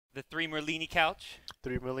the 3 Merlini couch.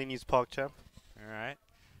 3 Merlini's Pog Champ. All right.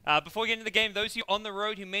 Before we get into the game, those of you on the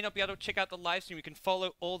road who may not be able to check out the live stream, you can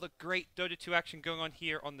follow all the great Dota 2 action going on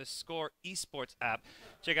here on the Score Esports app.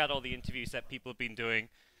 Check out all the interviews that people have been doing.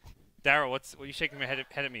 Daryl, what are you shaking your head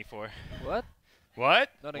at me for? What? What?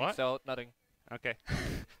 Nothing. What? Sell nothing. Okay.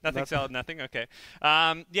 Nothing solid, nothing? Okay.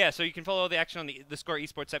 Yeah, so you can follow all the action on the Score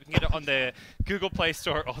Esports app. You can get it on the Google Play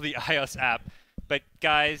Store or the iOS app. But,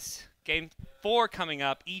 guys, Game 4 coming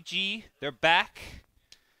up. EG, they're back.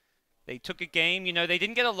 They took a game. You know, they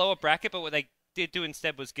didn't get a lower bracket, but what they did do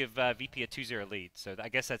instead was give VP a 2-0 lead. So I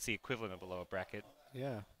guess that's the equivalent of a lower bracket.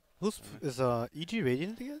 Yeah. Is EG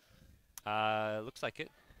Radiant again? Looks like it.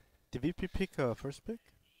 Did VP pick first pick?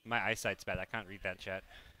 My eyesight's bad. I can't read that chat.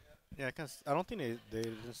 Yeah, I don't think they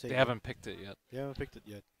didn't say. They haven't picked it yet. They haven't picked it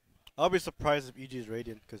yet. I'll be surprised if EG is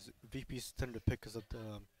Radiant because VP's tend to pick because of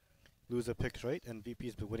the loser picks, right? And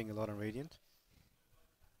VP's been winning a lot on Radiant.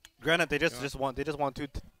 Granted, they just want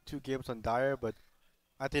two games on Dire, but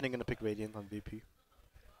I think they're gonna pick Radiant on VP.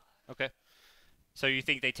 Okay. So you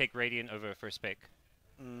think they take Radiant over first pick?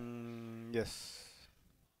 Yes.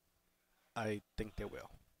 I think they will.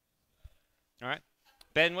 All right.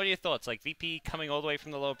 Ben, what are your thoughts? Like VP coming all the way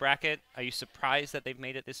from the lower bracket, are you surprised that they've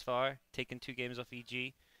made it this far, taken 2 games off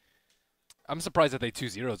EG? I'm surprised that they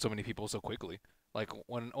 2-0'd so many people so quickly. Like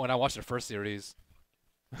when I watched the first series,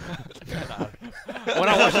 when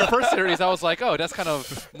I watched the first series, I was like, oh, that's kind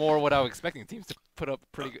of more what I was expecting teams to put up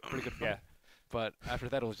pretty good fight. Yeah. But after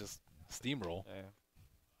that, it was just steamroll. Yeah.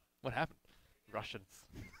 What happened? Russians.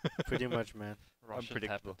 Pretty much, man. Russians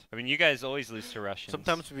Unpredictable. happened. I mean, you guys always lose to Russians.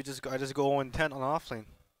 Sometimes I just go 0-10 on offlane.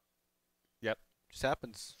 Yep. Just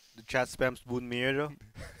happens. The chat spams Boon Miedo,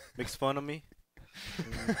 makes fun of me.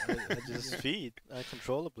 I just feed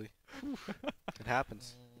uncontrollably. It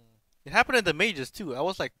happens. It happened in the majors too. I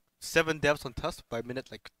was like 7 devs on Tusk by minute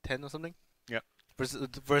like 10 or something. Yep.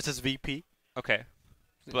 Versus VP. Okay.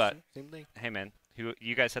 But same thing. hey, man,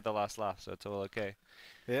 you guys had the last laugh, so it's all okay.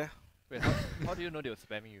 Yeah. Wait, how do you know they were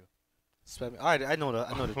spamming you? Spam. I know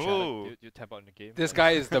the chat. Ooh. You tap out in the game? This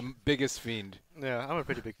guy is the biggest fiend. Yeah, I'm a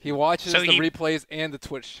pretty big. He watches So the he- replays and the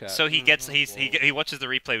Twitch chat. So he gets he watches the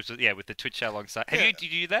replay with the Twitch chat alongside. Yeah. Did you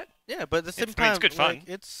do that? Yeah, but at the same I mean, time, it's good fun. like,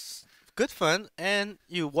 it's good fun, and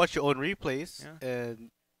you watch your own replays,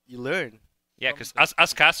 and you learn. Yeah, because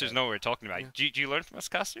us casters know what we're talking about. Yeah. Do you learn from us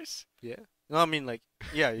casters? Yeah. No, I mean like,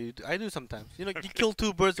 yeah, I do sometimes. You know, you kill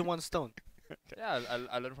 2 birds with 1 stone. Yeah,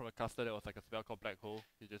 I learned from a caster that was like a spell called Black Hole.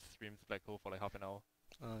 He just streams Black Hole for like half an hour.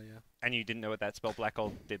 Oh yeah. And you didn't know what that spell Black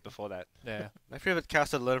Hole did before that. Yeah. My favorite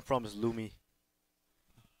caster to learn from is Lumi.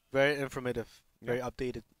 Very informative, very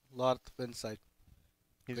updated, lot of insight.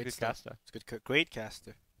 He's Great a good stuff. caster. It's good, great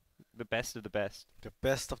caster. The best of the best. The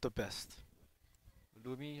best of the best.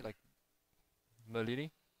 Lumi, like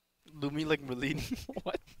Merlini. Lumi like Merlini.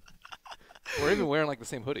 What? We're even wearing like the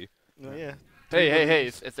same hoodie. Oh yeah. Hey!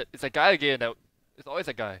 It's a guy again. It's always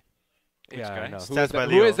a guy. Yeah, guy? I know. Stats by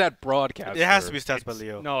Who Leo. is that broadcaster? It has to be stats by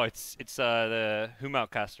Leo. No, it's the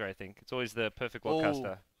Humout caster. I think it's always the Perfect World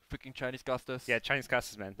caster. Freaking Chinese casters. Yeah, Chinese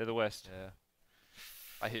casters, man, they're the worst. Yeah.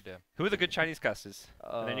 I hate them. Who are the good Chinese casters?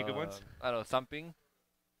 Are there any good ones? I don't know. Something.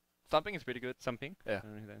 Something is pretty good. Something. Yeah. I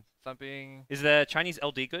don't know who that is. Something. Is the Chinese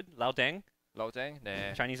LD good? Lao Dang? Lao Zhang?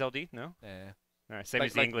 Nah. Chinese LD? No. Nah. All right, same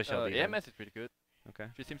as the English LD. then. AMS is pretty good. Okay.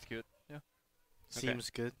 She seems cute. Yeah. Seems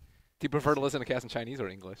good. Do you prefer to listen to cast in Chinese or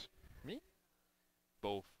English?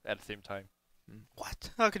 Both at the same time. What?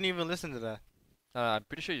 How can you even listen to that? I'm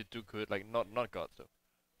pretty sure you do good. Like not gods though.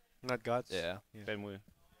 Not gods. Yeah. Ben Wu.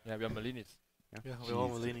 Yeah, we are Malinis. Yeah, we're all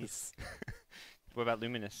Merlinis. What about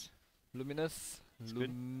Luminous? Luminous. It's good.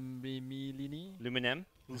 Lumimilini. Luminem?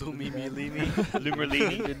 Lumi Milini.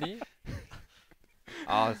 Lumerlini? Lumini.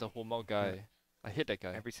 Ah, it's a homo guy. I hate that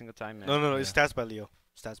guy. Every single time, man. No, it's stats by Leo.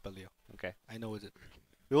 Stats by Leo. Okay. I know it.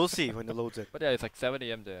 We will see when it loads it. But yeah, it's like 7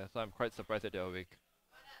 AM there, so I'm quite surprised that they're awake.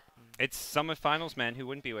 It's summer finals, man. Who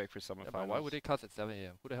wouldn't be awake for summer Yeah, but finals? why would they cast at 7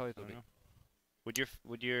 AM? Who the hell is I don't awake? know.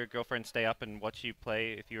 Would your girlfriend stay up and watch you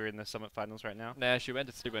play if you were in the summit finals right now? Nah, she went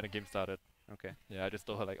to sleep when the game started. Okay. Yeah, I just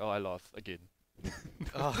told her like, oh, I lost again.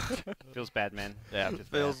 Oh, Feels bad, man. Yeah, I'm just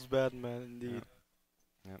feels bad, man. Indeed.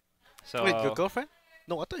 So Wait, your girlfriend?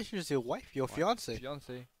 No, I thought she was your wife. Your Wife. fiance.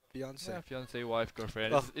 Fiance. Fiance. Yeah, fiance, wife,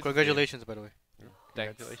 girlfriend. Oh, It's the congratulations, by the way. same.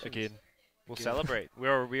 Thanks Congratulations. again. we'll Okay. celebrate. We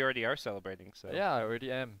already are celebrating. So Yeah, I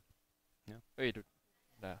already am. Yeah. Wait, dude.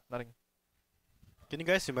 Nah, nothing. Can you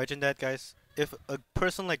guys imagine that, guys? If a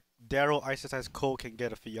person like Daryl Ice Cole can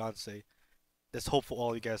get a fiance, there's hope for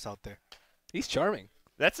all you guys out there. He's charming.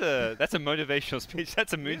 That's a motivational speech.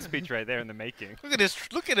 That's a moon speech right there in the making. Look at this.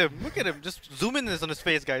 Look at him. Look at him. Just zoom in this on his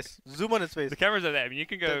face, guys. Zoom on his face. The cameras are there. I mean, you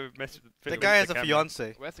can go mess. That guy has a camera.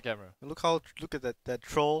 fiance. Where's the camera? Look at that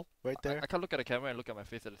troll right there. I can't look at the camera and look at my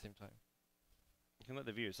face at the same time. You can let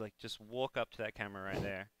the viewers like just walk up to that camera right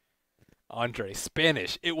there. Andre,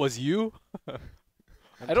 Spanish. It was you? I'm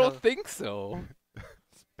I don't tell- think so.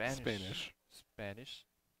 Spanish.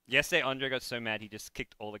 Yesterday, Andre got so mad he just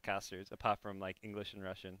kicked all the casters apart from like English and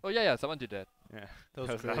Russian. Oh yeah, someone did that. Yeah, That was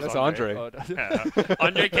That was- crazy. That's Andre. Oh, Yeah.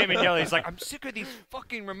 Andre came in yelling. He's like, "I'm sick of these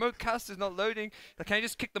fucking remote casters not loading. Like, can I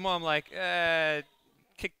just kick them all?" I'm like,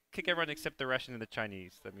 kick everyone except the Russian and the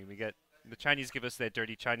Chinese. I mean, we get the Chinese give us their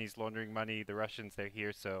dirty Chinese laundering money. The Russians, they're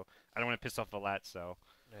here, so I don't want to piss off Valat. So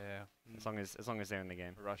yeah, as long as they're in the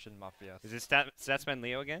game. Russian mafia. Is it Statsman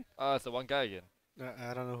Leo again? It's the one guy again.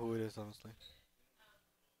 I don't know who it is, honestly.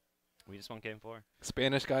 We just won game 4.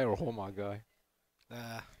 Spanish guy or Homa guy?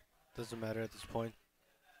 Doesn't matter at this point.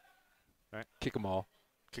 Kick them all.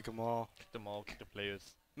 Kick them all. Kick them all, kick the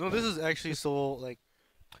players. No, this is actually so like,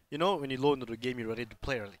 you know, when you load into the game, you're ready to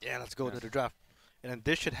play. You're like, yeah, let's go Yeah. into the draft. And then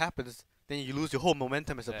this shit happens, then you lose your whole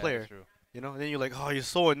momentum as a player. That's true. You know, and then you're like, oh, you're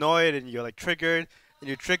so annoyed, and you're like triggered, and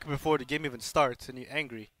you trick before the game even starts, and you're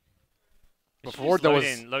angry. You should Before just there load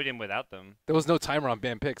was- in, load in without them. There was no timer on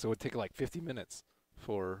ban pick, so it would take like 50 minutes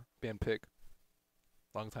for ban pick.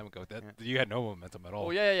 Long time ago. That you had no momentum at all.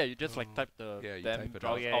 Oh yeah. You just like type the Yeah, you damn type it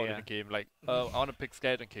browse out. Yeah, out yeah. in the game. Like, I want to pick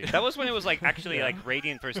Skeleton King. That was when it was like actually like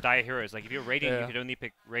Radiant versus Dire Heroes. Like if you're Radiant, Yeah. you could only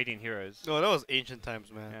pick Radiant heroes. No, that was ancient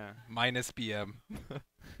times, man. Yeah. Minus BM.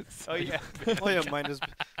 Oh yeah. Oh yeah, minus.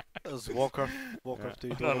 That was Warcraft. Warcraft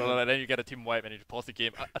 3. No. And then you get a team wipe and you pause the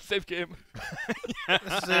game. Save game.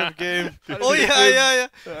 Save game. How did Oh you yeah.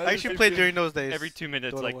 do? I actually played during those days. Every 2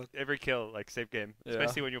 minutes, Dota like 1. every kill, like save game. Yeah.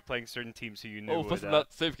 Especially when you're playing certain teams who you knew Oh, would. first blood,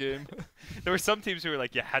 save game. There were some teams who were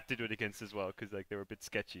like you had to do it against as well because like they were a bit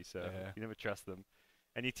sketchy, so Yeah. you never trust them.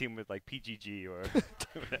 Any team with like PGG or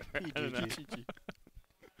whatever. I don't know. PGG.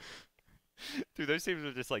 Dude, those teams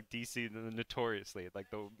were just like DC notoriously at like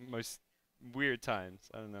the most weird times.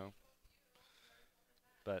 I don't know.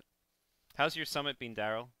 But how's your summit been,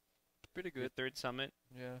 Daryl? Pretty Your good. third summit?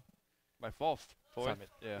 Yeah. My fourth. Fourth? Summit.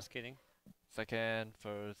 Yeah. Just kidding. Second,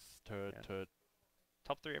 first, third, Yeah. third.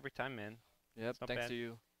 Top 3 every time, man. Yep. not Thanks bad. to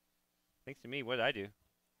you. Thanks to me. What did I do?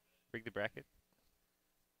 Rig the bracket?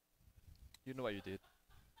 You know what you did.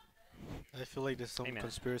 I feel like there's some Hey, man.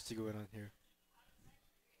 conspiracy going on here.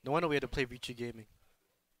 No wonder we had to play VG Gaming.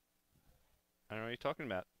 I don't know what you're talking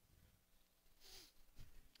about.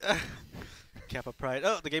 Kappa Pride.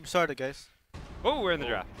 Oh, the game started, guys. Oh, we're in the Oh.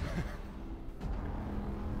 draft.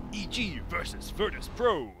 EG versus Virtus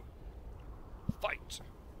Pro. Fight.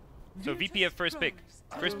 So VP of first pick.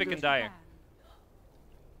 First pick and Dire.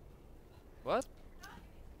 What?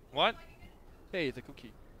 What? Hey, it's a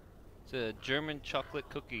cookie. It's a German chocolate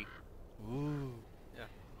cookie. Ooh.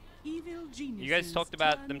 Evil You guys talked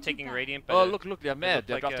about them taking Radiant, but Oh, look, they're mad. looked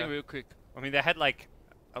They're like drafting a- real quick. I mean, they had like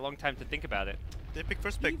a long time to think about it. They picked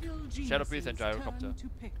first pick. Shadow Priest and Gyrocopter.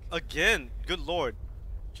 Again. Good lord.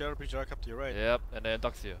 Shadow Priest Gyrocopter, you're right. Yep, and then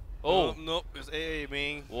Duxia. Oh! No, it's AA,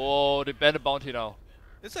 man. Whoa, they banned the bounty now.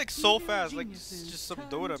 It's like so fast, like just some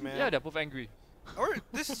Dota, man. Yeah, they're both angry. Or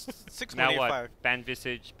this is Now 6.85. what? Ban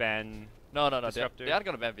Visage, ban... No, they Disruptor. aren't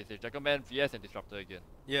gonna ban Visage. They're gonna ban VS and Disruptor again.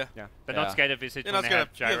 Yeah. Yeah. They're Yeah. not scared of Visage You're when not they scared have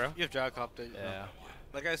of Gyro. you have Gyrocopter. you know. Yeah.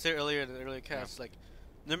 Like I said earlier in the earlier cast, like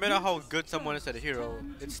no matter how good someone is at a hero,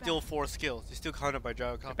 it's still 4 skills. You're still counted by They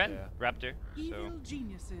Gyrocopter. ban Yeah. Raptor, Evil so...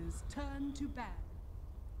 geniuses turn to bad.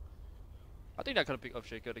 I think they're gonna pick up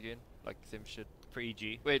Shaker again. Like, same shit. For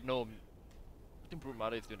EG. Wait, no. I think Brute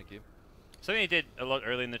Mother is doing the game. Something they did a lot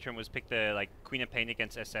early in the term was pick the like Queen of Pain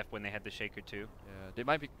against SF when they had the Shaker too. Yeah, they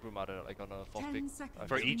might pick Brute Mother like on a fourth 10 pick. seconds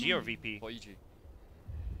For feel. EG or remaining. VP? For EG.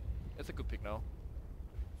 It's a good pick now.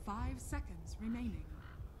 5 seconds remaining.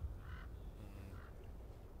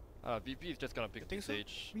 VP is just gonna pick think so?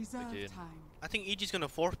 Visage Reserve again. time. I think EG's gonna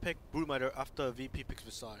 4th pick Broodmother after VP picks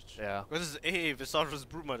Visage. Yeah. Because this is AA Visage versus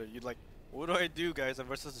Broodmother. You're like, what do I do, guys? I'm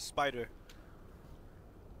versus the Spider.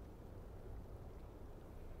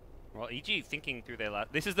 Well, EG thinking through their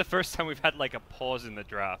last... This is the first time we've had like a pause in the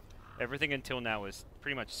draft. Everything until now is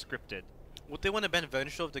pretty much scripted. Would they want to ban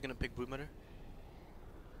Venishow if they're gonna pick Broodmother?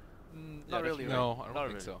 Not really, right? No, I don't Not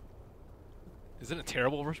think really. so. Isn't it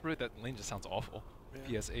terrible versus Brute? That lane just sounds awful.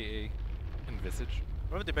 Yeah. PSAA and Visage.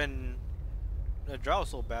 What if they ban Drow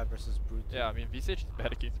so bad versus Brute? Yeah, I mean Visage is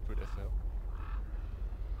bad against Brute as well.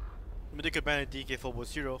 I mean, they could ban a DK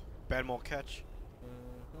Phobos hero, ban more catch.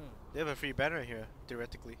 They have a free banner here,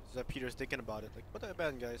 theoretically. So that Peter's thinking about it. Like, what do I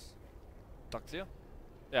ban, guys? Duxia?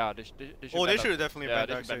 Yeah, they should. Oh, they ban should Dark- definitely yeah, ban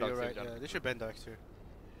they should Darkseer. ban You're Darkseer, right. yeah. Yeah, they should ban Darkseer.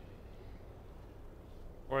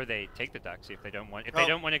 Or they take the Darkseer if they don't want. If Oh. they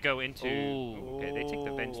don't want to go into. Oh. Okay, they take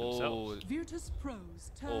the bench themselves. Virtus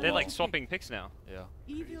Pros turn They're to like pick. swapping picks now. Yeah.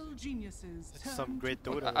 Evil geniuses It's turn some to great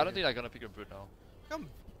pick. Dota. I don't think they're gonna pick a Brute now. Come,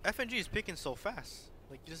 FNG is picking so fast.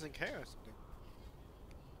 Like he doesn't care or something.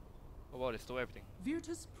 Oh wow, they stole everything.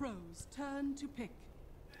 Virtus Pros turn to pick.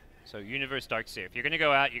 So Universe Darkseer. If you're gonna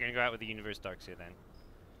go out, you're gonna go out with the Universe Darkseer then.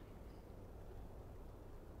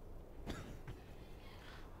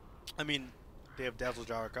 I mean, they have Dazzle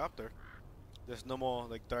Gyrocopter. There's no more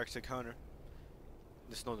like Darkseer counter.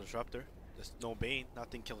 There's no Disruptor. There's no Bane.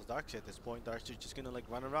 Nothing kills Darkseer at this point. Darkseer's just gonna like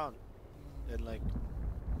run around and like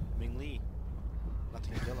Ming Lee.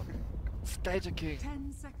 Nothing to kill him. Skeleton King.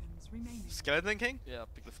 10 seconds remaining. Skeleton King? Yeah,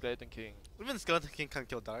 pick the Skeleton King. Even Skeleton King can't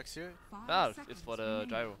kill Darkseer. 5 Nah, seconds it's for the remaining.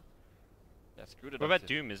 gyro. Yeah, screw the What about Darkseer.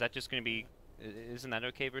 Doom? Is that just gonna be? Isn't that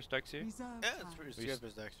okay versus Darkseer? Reserve Yeah, time. it's pretty We good s-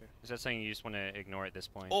 versus Darkseer. Is that something you just want to ignore at this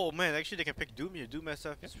point? Oh man, actually they can pick Doom here. Doom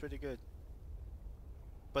SF is pretty good.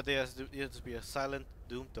 But there has to be a silent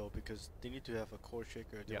Doom though because they need to have a core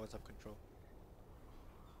shaker. They Yep. want to have control.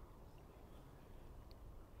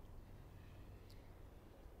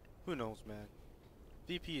 Who knows, man?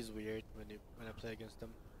 VP is weird when I play against them.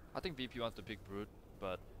 I think VP wants to pick Brute,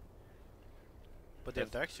 but But they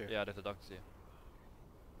have Darkseer. yeah, there's a Darkseer.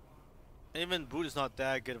 And even Brood is not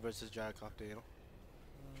that good versus Gyrocopter, you know?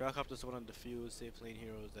 Gyrocopter is one of the few safe lane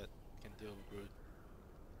heroes that can deal with Brood.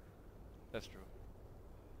 That's true.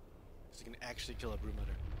 So you can actually kill a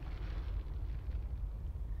Broodmother.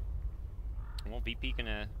 Well, VP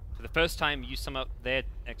gonna, for the first time, use some of their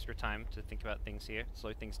extra time to think about things here.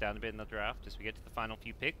 Slow things down a bit in the draft as we get to the final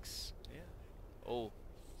few picks. Yeah. Oh,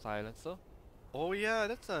 Silencer. Oh yeah,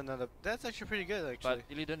 that's actually pretty good actually.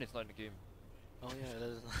 But Illidan is not in the game. Oh yeah, that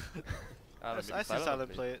is. I don't know, I maybe see Silent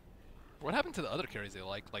play. play it. What happened to the other carries they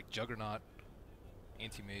like Juggernaut,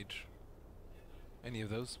 Anti-Mage? Any of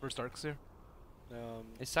those versus Darkseer?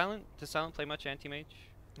 Does Silent play much anti-mage?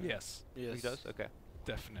 Yes, Yes. He does? Okay.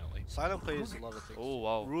 definitely. Silent plays a lot of things. Oh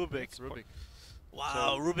wow. Rubik. It's Rubik.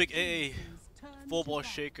 Wow, Rubik AA. Geniuses turn Full to ball bat.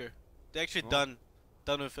 shaker. They actually Oh.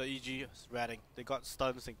 done with EG ratting. They got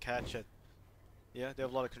stuns and catch it. Yeah, they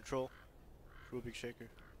have a lot of control. Rubik shaker.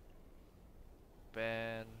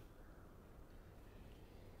 Ban.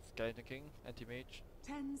 Skeleton King, Anti-Mage.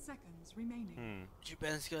 10 seconds remaining. Hmm. You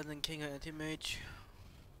ban Skeleton King or Anti-Mage?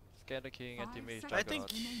 Skeleton King, 5 Anti-Mage, seconds. I think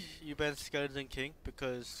Remaining. you ban Skeleton King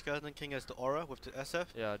because Skeleton King has the aura with the SF.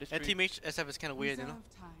 Yeah, this three- Anti-Mage SF is kind of weird, you know?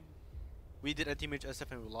 Reserve time. We did Anti-Mage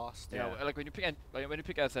SF and we lost. Yeah, Yeah. like when you pick when you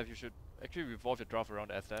pick SF, you should actually revolve your draft around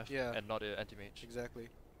the SF Yeah. and not the Anti-Mage. Exactly.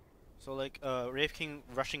 So like Wraith King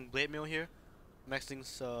rushing Blade Mail here, maxing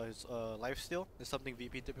his lifesteal is something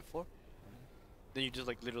VP did before. Then you just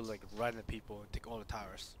like literally like run at people and take all the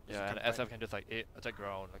towers. Just Yeah, and come SF back. can just like attack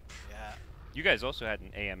ground. Like Yeah. You guys also had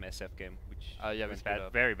an AM SF game, which yeah, we went split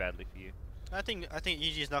up. very badly for you. I think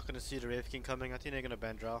EG is not gonna see the Wraith King coming. I think they're gonna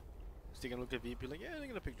ban Drow. So they're gonna look at VP like, yeah, they're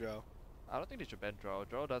gonna pick Drow. I don't think they should ban Draw.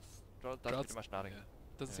 Draw does pretty much nothing. Yeah.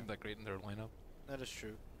 Doesn't Yeah. seem that great in their lineup. That is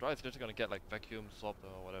true. Draw is just gonna get like vacuum swapped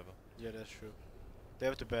or whatever. Yeah, that's true. They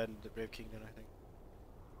have to ban the Wraith King then, I think.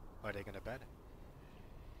 Or are they gonna ban it?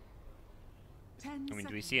 10 I mean, do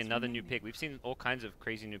we seconds see another new remaining. pick? We've seen all kinds of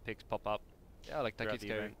crazy new picks pop up Yeah, like throughout Taki's the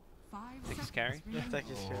carry. event. 5 Takes seconds carry? Yeah, remaining. thank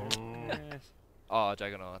you, Sherry. Yes. Oh,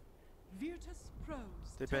 Juggernaut. Virtus Pros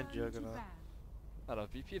They banned turn to Juggernaut. ban. I don't know,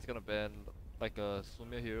 VP is gonna ban like a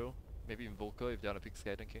Sumia hero, maybe Invoker if they wanna pick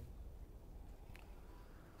Skeleton King.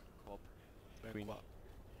 Quap. Ban Queen. Quap.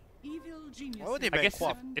 Evil geniuses. would they I ban guess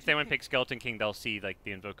Quap? if they want to pick Skeleton King, they'll see like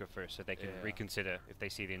the Invoker first, so they can Yeah. reconsider if they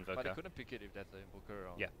see the But they Invoker. couldn't pick it if that's an Invoker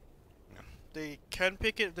around. Yeah. They can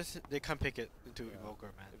pick it. They can't pick it into Yeah.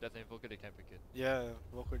 Invoker, man. If that's an Invoker, they can't pick it. Yeah,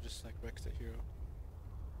 Invoker just like wrecks the hero.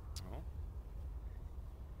 Oh.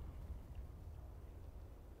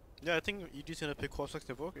 Yeah, I think EG's gonna pick Quapsux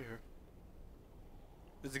Invoker here.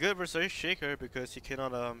 It's good versus Shaker because you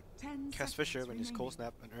cannot 10 cast seconds Fisher when he's cold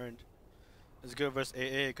remaining. snap unearned. It's good versus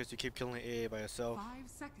AA because you keep killing AA by yourself. 5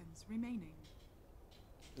 seconds remaining.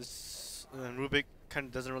 This Rubik kind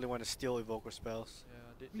of doesn't really want to steal Evoker spells. Yeah,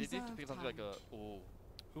 they need to Reserve pick something like time. a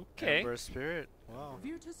Okay. Ember Spirit. Wow.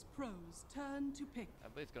 Virtus Pros turn to pick.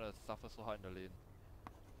 Ember is gonna suffer so hard in the lane.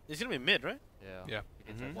 He's gonna be mid, right? Yeah. Yeah.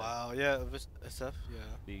 Against Mhm. SF. Wow. Yeah. SF.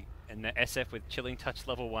 Yeah. And the SF with Chilling Touch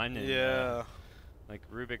level 1 and Yeah. like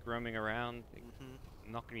Rubik roaming around, Mhm.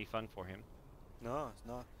 not gonna be fun for him. No, it's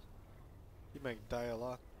not. He might die a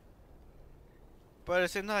lot. But at the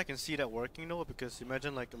same time, I can see that working though, because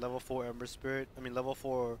imagine like a level 4 Ember Spirit. I mean, level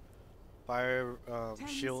 4 Fire 10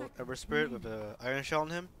 Shield seconds Ever Spirit with remaining. a Iron Shell on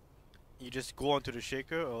him. You just go onto the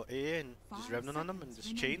Shaker or AA and just 5 Remnant on them and seconds just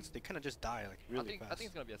remaining. chains. They kind of just die like really I fast. think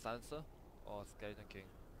it's gonna be a Silencer or Skeleton King.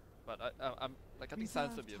 But I'm like I think Reserve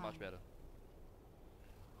Silencer would be much time. better.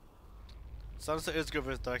 Sunset is good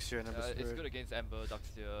versus Darkseer and Ember Spirit. It's good against Ember,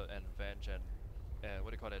 Darkseer, and Venge, and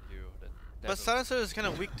what do you call that hero? But Devil. Silencer is kind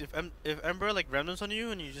of weak if Ember like Remnants on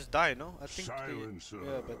you and you just die, no? I think Silencer.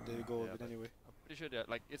 yeah, but they go with Yeah, it but- anyway. I'm pretty sure they're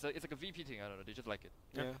like it's like a VP thing. I don't know. They just like it.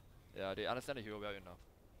 Yeah. Yeah, they understand the hero well enough.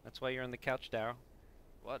 That's why you're on the couch, Daryl.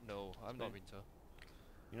 What? No, I'm not Okay. Winter.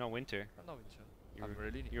 You're not Winter. I'm not Winter. You're I'm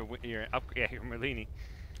Merlini. You're up. Yeah, you're Merlini.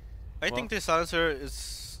 I Well- think this Silencer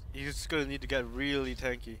he's gonna need to get really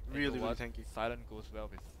tanky, And really you know really what? tanky. Silent goes well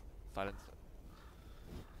with Silencer.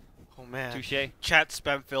 Oh man. Touche. Chat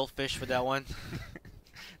spam Phil Fish for that one.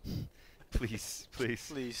 Please, please.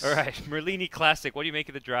 Please. All right, Merlini Classic. What do you make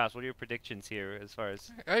of the drafts? What are your predictions here as far as?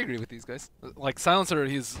 I agree with these guys. Like Silencer,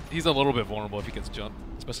 he's a little bit vulnerable if he gets jumped,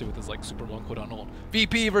 especially with his like super long cooldown ult.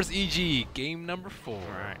 VP versus EG, game number 4. All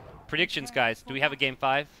right. Predictions, guys. Do we have a game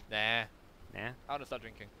 5? Nah. Nah. I want to start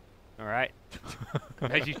drinking. All right.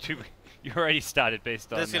 You already started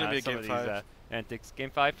based on That's gonna be a some game of 5. these antics.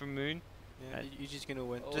 Game 5 from Moon. Yeah, EG's gonna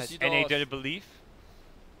win. Oh, Just, he Any does. Dota belief?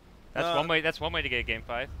 That's Uh, one way. That's one way to get a game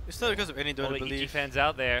 5. it's not because of any All Dota the EG belief. fans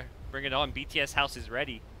out there, bring it on. BTS house is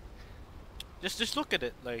ready. Just look at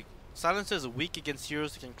it. Like Silencer is weak against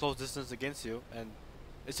heroes that can close distance against you, and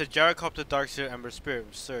it's a Gyrocopter, Darkseer, Ember Spirit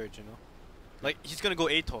with Surge. You know, like he's gonna go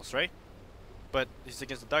Atos, right? But he's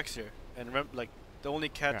against the Darkseer, and like the only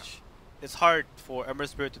catch, it's hard for Ember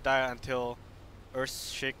Spirit to die until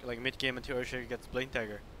Earthshake, like mid game until Earthshake gets Blink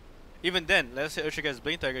Dagger. Even then, let's say Earthshake gets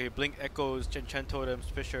Blink Dagger, he Blink Echoes, Enchant Totems,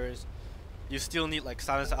 Fissures. You still need like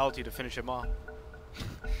Silencer ulti to finish him off.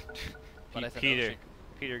 But that's an Peter, L-shake.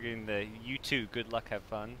 Peter getting the you too. Good luck, have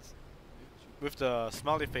fun. With the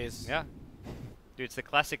smiley face. Yeah. Dude, it's the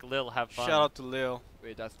classic Lil have fun. Shout out to Lil.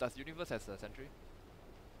 Wait, does Universe has a sentry?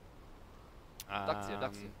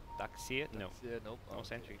 Duxia. No. Yeah, nope. No Oh,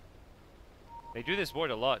 sentry. They do this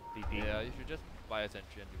board a lot, VP. Yeah, you should just buy a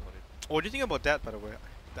sentry and devote it. What do you think about that, by the way?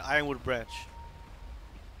 The Ironwood branch.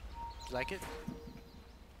 You like it?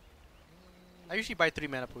 I usually buy 3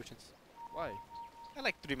 mana potions. Why? I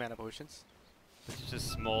like 3 mana potions. It's just a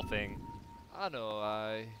small thing. I don't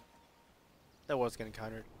know. That was getting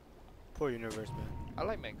countered. Poor universe, man. I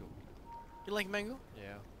like mango. You like mango?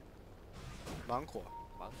 Yeah. Mango.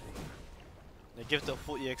 Mango. They give the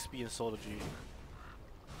full EXP and soul to G.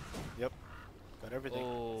 Yep. Got everything.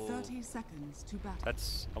 Oh. 30 seconds to battle.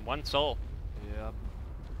 That's a 1 soul. Yeah.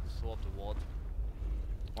 Swap the ward.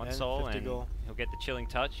 1 And soul, 50 and gold. he'll get the chilling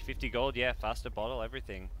touch. 50 gold, yeah, faster bottle,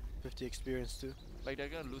 everything. 50 experience too. Like they're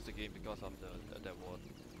gonna lose the game because of that ward.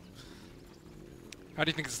 How do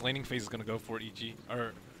you think this laning phase is going to go for EG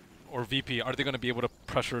or VP? Are they going to be able to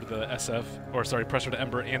pressure the SF, or sorry, pressure the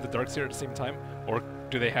Ember and the Darkseer at the same time, or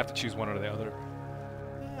do they have to choose one or the other?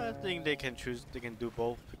 Yeah, I think they can choose. They can do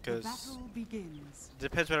both The because battle begins.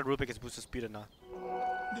 depends whether Rubik gets boosted speed or not.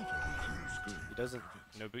 He doesn't.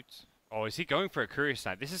 No boots. Oh, is he going for a courier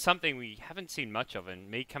snipe? This is something we haven't seen much of and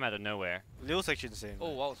may come out of nowhere. Leo's actually insane. Oh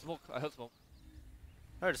man. wow, smoke! I heard smoke.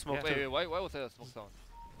 I heard smoke Wait, too. wait, why was there a smoke sound?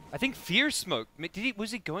 I think Fear smoke.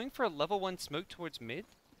 Was he going for a level 1 smoke towards mid?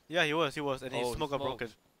 Yeah, he was, and Oh, his he smoke got smoked.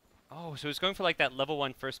 broken. Oh, so he's going for like that level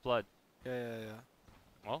 1 first blood. Yeah.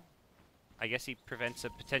 Well, I guess he prevents a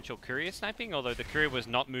potential courier sniping, although the courier was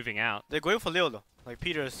not moving out. They're going for Leo though. Like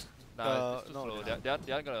Peter's. Nah, it's too no, slow. no. They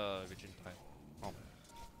aren't gonna reach in time.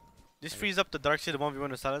 This frees up the Darkseer, the 1v1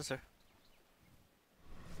 with Silencer.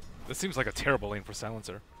 This seems like a terrible lane for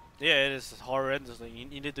Silencer. Yeah, it is horrendous. Like, you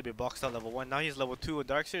need to be boxed out level 1. Now he's level 2 with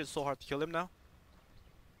Darkseer. It's so hard to kill him now.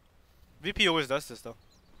 VP always does this though.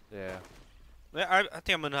 Yeah. I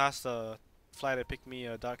think I'm gonna ask Fly to pick me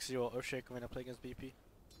Darkseer or Earthshake when I play against VP.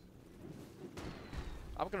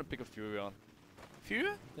 I'm gonna pick a Furion.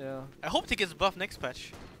 Furia? Yeah. I hope he gets buffed next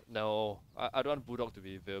patch. No, I don't want Bulldog to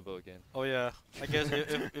be available again. Oh yeah, I guess if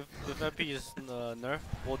MP is nerfed,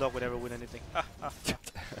 Bulldog would never win anything. I'm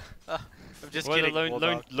just Well, kidding, the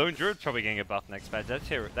Bulldog. lone Druid's probably getting a buff next patch. That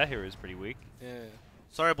hero is pretty weak. Yeah.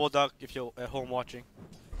 Sorry, Bulldog, if you're at home watching.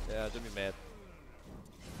 Yeah, don't be mad.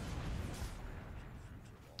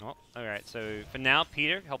 Oh, alright, so for now,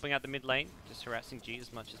 Peter helping out the mid lane, just harassing G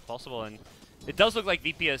as much as possible, and it does look like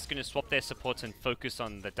VP is going to swap their supports and focus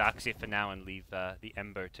on the Darkseer for now and leave the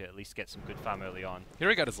Ember to at least get some good farm early on. He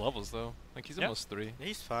already got his levels though. Like he's Yep. almost 3.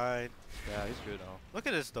 He's fine. Yeah, he's good now. Look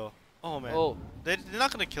at this though. Oh man. Oh. They're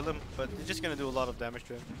not gonna kill him, but they're just gonna do a lot of damage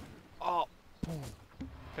to him. Oh.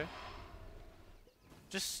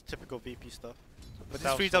 Just typical VP stuff. But this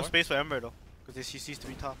South frees up floor? space for Ember though, because he sees to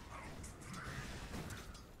be top.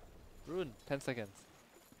 Rune, 10 seconds.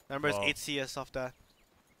 Ember is Wow. 8 CS off that.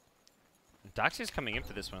 Doxia's coming in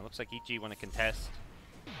for this one. It looks like EG want to contest.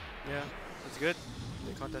 Yeah, that's good.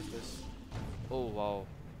 They contest this. Oh wow.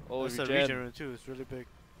 Oh, That's a regen. region rune too. It's really big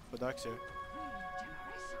for Daxia.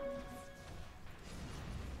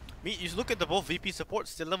 You look at the both VP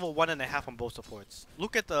supports. They're level 1.5 on both supports.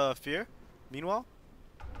 Look at the Fear. Meanwhile,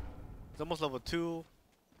 he's almost level 2.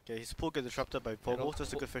 Okay, his pool gets disrupted by Phobos.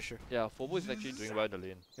 That's a good Fisher. Yeah, Phobo is actually doing well in the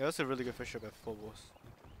lane. Yeah, that's a really good Fisher by Phobos.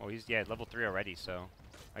 Oh, he's level 3 already. So,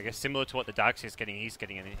 I guess similar to what the Doxia is getting, he's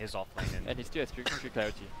getting in his offlane. And he still has 3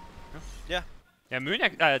 clarity. Yeah, Yeah,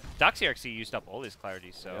 Doxia actually used up all his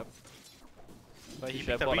clarity, so Yep. but he He picked should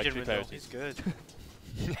the have bought, like, region 3 rune though. clarity.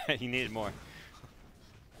 He's good. he needed more.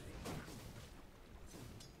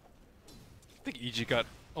 I think EG got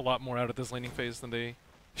a lot more out of this laning phase than they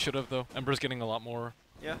should have, though. Ember's getting a lot more.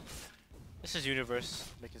 Yeah. This is Universe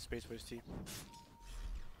making space for his team.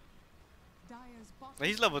 Dire's bottom Like,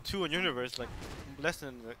 he's level 2 on Universe, like less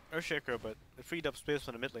than Earthshaker, but it freed up space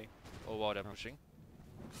for the mid lane. Oh wow, they're pushing.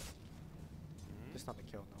 It's not the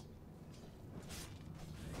kill, no.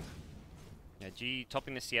 Yeah, G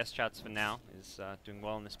topping the CS charts for now is doing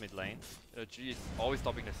well in this mid lane. G is always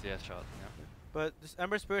topping the CS chart. But this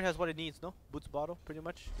Ember Spirit has what it needs, no? Boots bottle, pretty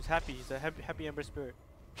much. He's happy. He's a happy Ember Spirit.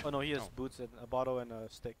 Oh no, he has Oh. boots and a bottle and a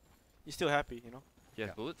stick. He's still happy, you know? He has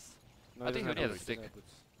Yeah. boots? No, I think doesn't he only have has a boots, he doesn't stick. have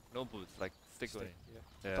boots. No boots, like stick Stick, only. yeah.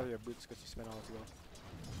 I Yeah. thought he had boots because he spent hours ago.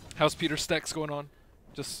 How's Peter's stacks going on?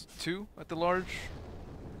 Just 2 at the large?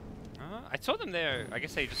 I saw them there. I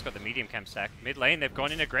guess they just got the medium camp stack. Mid lane, they've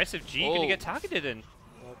gone in aggressive. G gonna Oh. get targeted and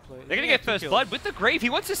Well played. they're gonna Yeah, get 2 first kills. blood with the Grave. He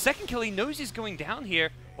wants a second kill. He knows he's going down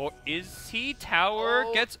here. Or is he? Tower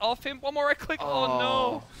Oh. gets off him. One more right click. Oh,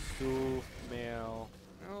 no. Soof, Mail.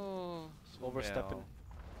 Oh. Overstepping.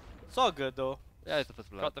 It's all good though. Yeah, it's the first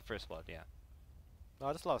blood. Got the first blood, yeah. No,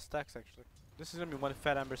 that's a lot of stacks actually. This is gonna be one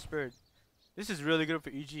fat Ember Spirit. This is really good for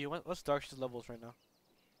EG. What's Dark's levels right now?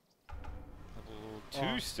 Level 2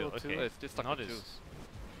 Oh, still. still two. Okay. Oh, it's just stuck Not with as. 2.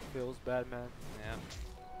 Feels bad, man. Yeah.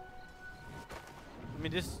 I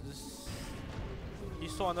mean, this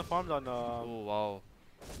he's so underfarmed on Oh wow.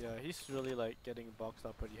 yeah, he's really like getting boxed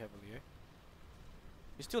up pretty heavily, eh?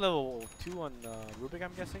 He's still level 2 on Rubik,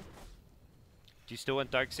 I'm guessing. Do you still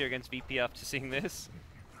want Darkseer against VP after seeing this?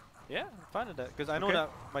 Yeah, I'm fine with that because I know Okay. that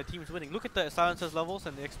my team's winning. Look at the silencers levels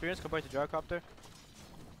and the experience compared to Gyrocopter.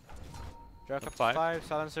 Gyrocopter 5. 5,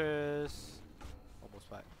 silencers almost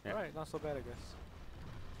 5. Yeah. Alright, not so bad, I guess.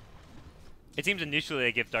 It seems initially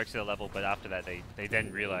they give Darkseer a level, but after that they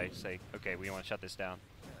then realize, like, okay, we want to shut this down.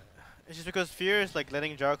 It's just because Fear is like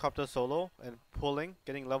letting Gyrocopter solo and pulling,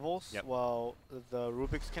 getting levels, Yep. while the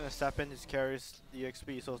Rubik's kind of sap in his carries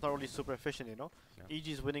EXP, so it's not really super efficient, you know? No.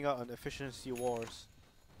 EG's winning out on efficiency wars.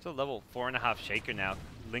 It's a level 4.5 Shaker now,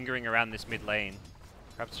 lingering around this mid lane.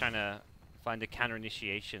 Perhaps trying to find a counter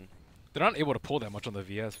initiation. They're not able to pull that much on the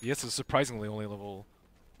VS. VS is surprisingly only level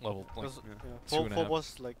like, Because Two and a half.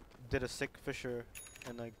 Phobos like did a sick Fisher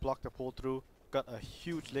and like blocked the pull through, got a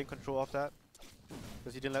huge lane control off that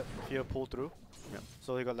because he didn't let Fear pull through. Yep.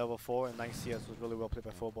 So he got level 4 and 9 CS was really well played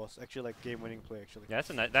by Phobos. Actually, like game winning play actually. Yeah,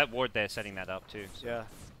 that ward there setting that up too. So. Yeah.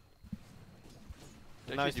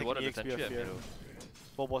 Actually, Now he's you wanted taking the EXP Sentry of at Fear. middle.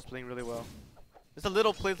 Phobos playing really well. It's a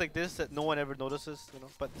little plays like this that no one ever notices, you know.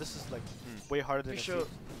 But this is like way harder than it Fisher. seems.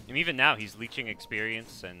 And even now he's leeching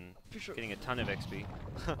experience and Fisher. getting a ton of XP.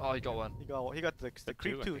 Oh, he got one. He got the The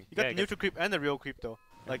creep two, I too. think. He got Yeah, the he got neutral creep and the real creep though,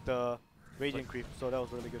 Yeah. like the radiant creep. So that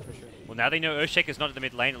was really good for sure. Well, now they know Earthshaker's not at the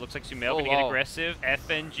mid lane. It looks like Sumail Oh, gonna get wow. aggressive.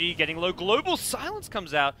 FNG getting low. Global Silence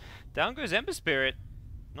comes out. Down goes Ember Spirit.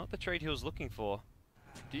 Not the trade he was looking for.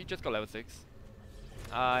 Did he just got level 6?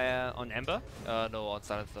 On Ember? No, on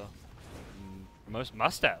Silencer.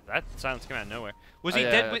 Must have. That silence came out of nowhere. Was Oh, he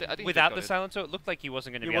yeah, dead I think he without just the got it. silencer? It looked like he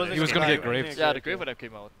wasn't going to He be able wasn't to He was get gonna out. get Graves. Yeah, the Great, Grave would have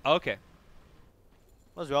came out. Okay.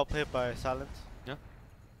 Was well played by Silence.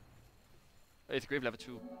 It's Grave level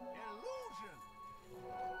 2.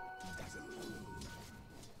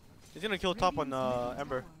 He's gonna kill top on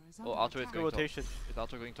Ember. Oh, Alto is Good going top. rotation. Is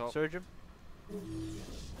Alto going top? Surge him.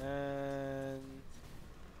 And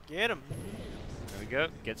get him. There we go.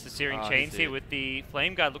 Gets the Searing Ah, Chains he's here dead. with the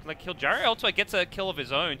Flame Guard looking like kill. Jarry also gets a kill of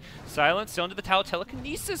his own. Silence still under the tower.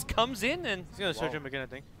 Telekinesis comes in and He's gonna surge Wow. him again, I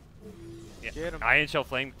think. yeah. Get him. Iron Shell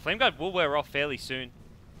Flame Guard will wear off fairly soon.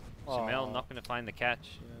 Sumail Aw. not going to find the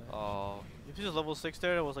catch. Yeah. Oh, If he was level 6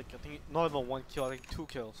 there, it was like, I think, not even 1 kill, I think 2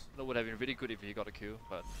 kills. that would have been really good if he got a kill,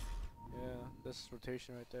 but Yeah, that's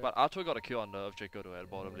rotation right there. But Arthur got a kill on the Earthshaker though at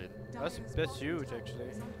bottom lane. That's huge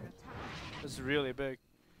actually. That's really big.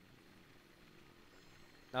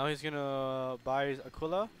 Now he's gonna buy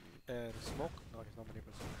Aquila and smoke. No, he's not many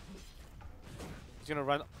percent. He's gonna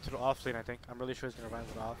run to the off lane, I think. I'm really sure he's gonna run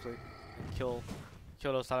to the off lane and kill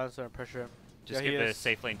the silencer and pressure him. Just Yeah, give he the is.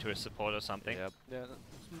 safe lane to a support or something. Yep. Yeah,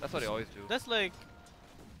 That's what they always do. that's like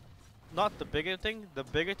not the bigger thing. The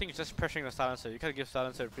bigger thing is just pressuring the silencer. You can't give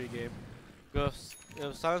silencer a free game. Because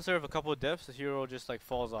if silencer with a couple of deaths, the hero just like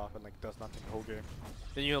falls off and like does nothing the whole game.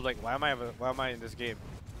 Then you're like, why am I in this game?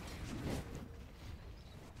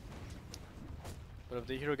 But if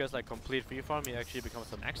the hero gets like complete free farm, he actually becomes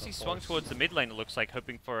a Actually a swung force. towards the mid lane, it looks like,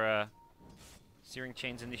 hoping for a Searing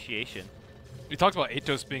Chain's initiation. You talked about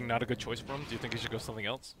Atos being not a good choice for him. Do you think he should go something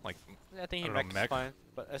else? Like, Yeah, I think I he don't know, mechs mech? fine,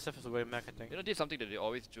 but SF is a great mech, I think. You know, did something that they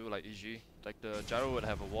always do, like EG. Like the gyro would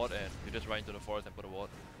have a ward, and you just run into the forest and put a ward.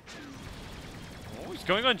 Oh, he's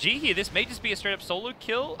going on G here. This may just be a straight up solo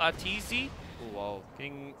kill. Arteezy Oh wow.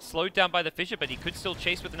 getting slowed down by the Fissure, but he could still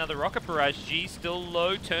chase with another rocket barrage. G still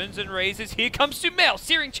low, turns and raises. Here comes Sumail.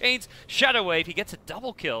 Searing Chains, Shadow Wave. He gets a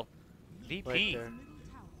double kill. VP. Right there.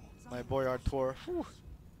 My boy Artur.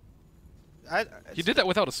 he did that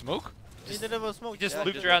without a smoke? He did have a smoke. He just Yeah,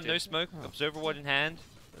 looped just around, like no it. smoke, observer ward in hand.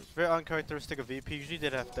 It's very uncharacteristic of VP. Usually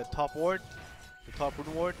they'd have the top ward, the top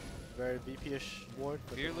rune ward, very VP-ish ward.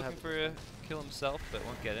 But Fear they don't looking have for a kill himself, but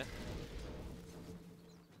won't get it.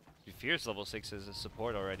 Fear's level 6 as a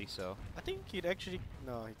support already, so. I think he'd actually.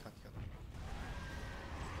 No, he can't kill him.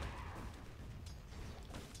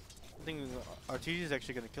 I think RTG is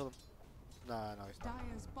actually gonna kill him. Nah, no, he's not.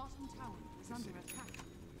 Dire's bottom tower is under attack.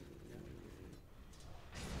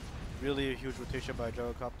 Really a huge rotation by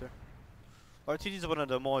Gyrocopter. RTG is one of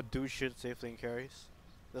the more do shit safe lane carries.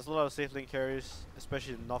 There's a lot of safe lane carries,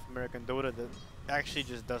 especially in North American Dota, that actually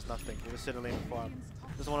just does nothing. They just sit in lane and farm.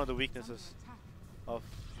 This is one of the weaknesses of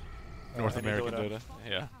North any American Dota.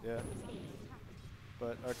 Yeah. Yeah.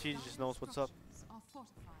 But RTG just knows what's up. Are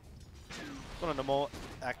fortified. It's one of the more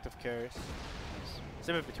active carries.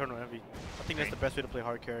 Same with Eternal Envy. I think that's the best way to play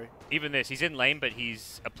hard carry. Even this, he's in lane, but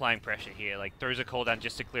he's applying pressure here. Like, throws a cooldown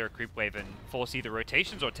just to clear a creep wave and force either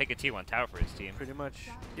rotations or take a tier 1 tower for his team. Pretty much.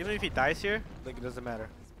 Even if he dies here, like it doesn't matter.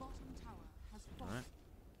 His bottom tower has fallen. Alright.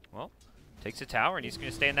 Well, takes a tower and he's going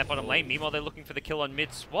to stay in that bottom lane. Meanwhile, they're looking for the kill on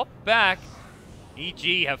mid. Swap back.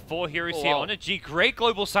 EG have 4 heroes Oh, here wow. on a G. Great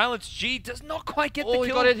global silence. G does not quite get the Oh, kill. he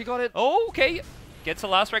got it, he got it. Oh, okay. Gets the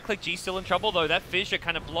last right click. G still in trouble though. That Fissure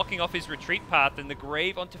kind of blocking off his retreat path, and the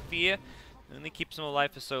Grave onto Fear only keeps him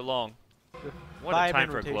alive for so long. What a 5-man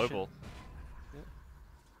time for a rotation. global.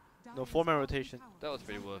 No, 4-man rotation. That was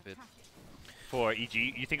pretty worth it. For EG,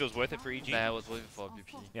 you think it was worth it for EG? Nah, I was waiting for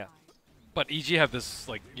VP. Yeah. But EG have this,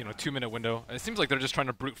 like, 2-minute window. And it seems like they're just trying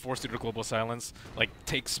to brute force through the global silence. Like,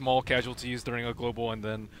 take small casualties during a global and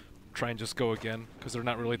then try and just go again. Because they're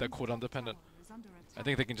not really that cooldown dependent. Is under attack. I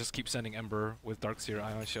think they can just keep sending Ember with Darkseer,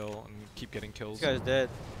 Ion Shell, and keep getting kills. This guy's dead.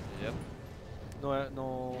 Yep. No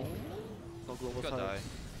global He's gonna die.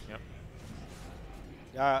 silence.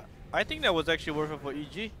 Yeah, I think that was actually worth it for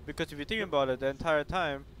EG, because if you think about it, the entire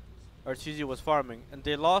time RTG was farming, and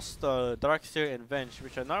they lost Darkseer and Venge,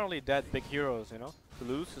 which are not really that big heroes, you know, to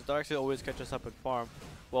lose, because Darkseer always catches up and farm.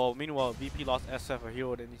 Well, meanwhile, VP lost SF, a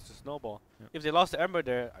hero that needs to snowball. Yep. If they lost the Ember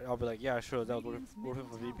there, I'll be like, yeah, sure, that was Radiant's worth it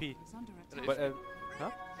middle for tower VP. is under attack. But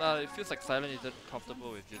But it feels like Silent isn't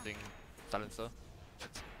comfortable with using Silencer.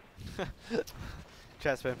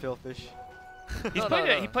 Chat's fan Philfish. He's No, played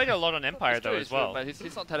no, it, no. he played it a lot on Empire It's true, though it's as true, well. but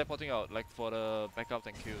he's not teleporting out like for the backups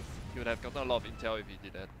and kills. He would have gotten a lot of intel if he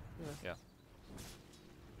did that.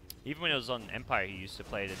 Even when it was on Empire, he used to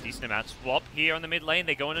play it a decent amount. Swap here on the mid lane.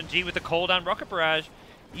 They go in on G with the call down rocket barrage.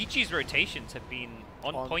 EG's rotations have been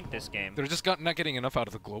on point this game. They're just not getting enough out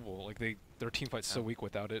of the global. Like, their team fight's so weak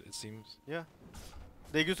without it, it seems. Yeah.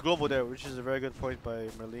 They used global there, which is a very good point by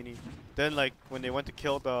Merlini. Then, like, when they went to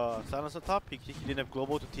kill the Silence on top, he didn't have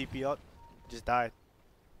global to TP out. Just died.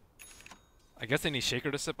 I guess they need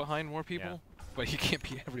Shaker to sit behind more people, but he can't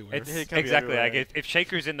be everywhere. It's It can be exactly like everywhere. if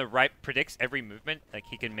Shaker's in the right, predicts every movement, like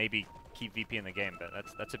he can maybe keep VP in the game, but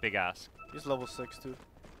that's a big ask. He's level 6 too.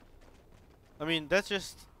 I mean, that's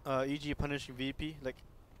just EG punishing VP. Like,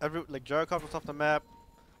 Jericho was off the map,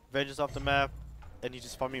 Venge is off the map, and he's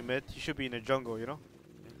just farming mid. He should be in the jungle, you know?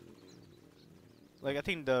 Like, I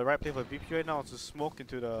think the right play for VP right now is to smoke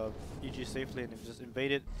into the EG safe lane and just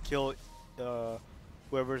invade it, kill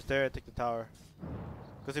whoever's there and take the tower.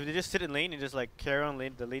 Because if they just sit in lane and just like carry on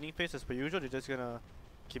the laning phase as per usual, they're just gonna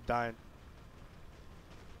keep dying.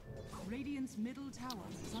 Radiant's middle tower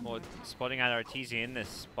is under Spot, attack. spotting out Arteezy in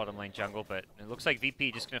this bottom lane jungle, but it looks like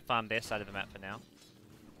VP just going to farm their side of the map for now.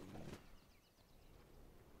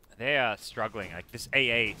 They are struggling. Like this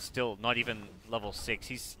AA still not even level 6.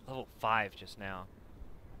 He's level 5 just now.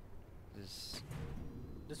 This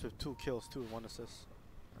This with 2 kills too, 1 assist.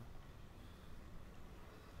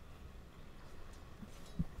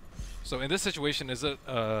 So in this situation, is it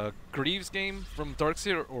a Greaves game from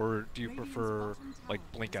Darkseer, or do you prefer like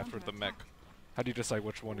Blink after the mech? How do you decide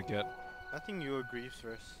which one to get? I think you agree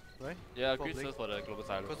first, right? Yeah, For Greaves Blink? first for the global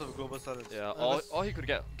silence. Because of global silence. Yeah, Unless- or he could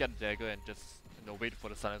get dagger and just wait for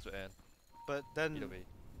the silence to end. but then Either way.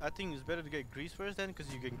 I think it's better to get Greaves first then,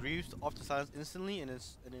 because you can Greaves off the silence instantly, and then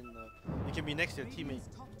you can be next to your teammate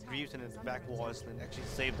Greaves and then back walls and actually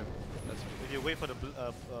save them. That's If you wait for the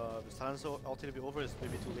silence ulti to be over, it's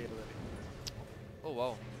maybe too late already. Oh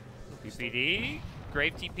wow. BPD,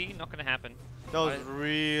 Grave TP, not going to happen. That was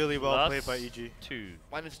really well played by Plus EG. 2,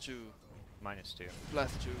 -2, -2.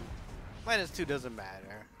 +2. -2 doesn't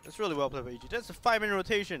matter. It's really well played by EG. That's a 5-minute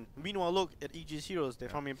rotation. Meanwhile, look at EG's heroes. They're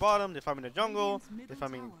farming bottom, they're farming the jungle, Radiant's middle they're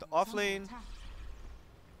farming tower the is off under lane. attack.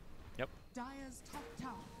 Yep. Dire's top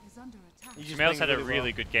tower is under attack. EG's Jamel's playing had a well.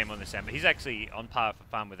 really good game on this Ember. He's actually on par for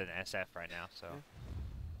farm with an SF right now, so. Yeah.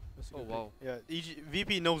 That's a Oh, good wow. pick. Yeah,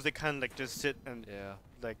 VP knows they can't like just sit and Yeah.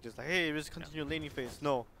 just like, hey, just continue laning phase.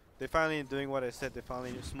 No, they're finally doing what I said. They're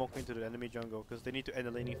finally smoking into the enemy jungle because they need to end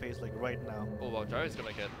the laning phase like right now. Oh wow, Gyro's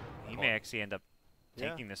gonna get. He caught. may actually end up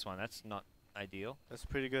Yeah. taking this one. That's not ideal. That's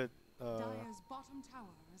pretty good. Dire's bottom tower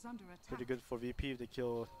is under attack. Pretty good for VP if they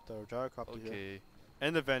kill the Gyrocopter here. Okay.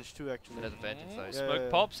 And the Venge too, actually. And there's a Venge inside. Yeah. Smoke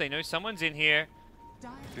pops. They know someone's in here.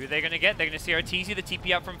 Dire Who are they going to get? They're going to see Arteezy, the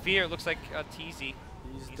TP out from Fear. It looks like Arteezy.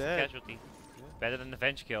 He's He's a dead. casualty. Better than the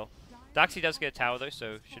Venge kill. Darksea does get a tower though,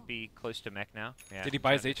 so should be close to mech now. Yeah. Did he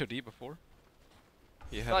buy his HOD before?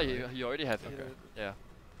 He Ah, it, he, right? he already has it. Okay. Yeah.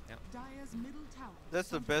 Dire's middle tower. That's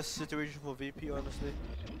is the under best attack. situation for VP, honestly.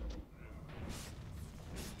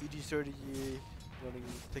 EG 30 running,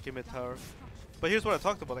 taking mid tower. But here's what I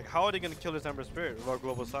talked about, like how are they gonna kill this Ember Spirit without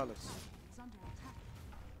global silence? Is under attack.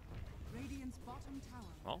 Radiant's bottom tower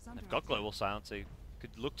Well, is under they've got attack. global silence. They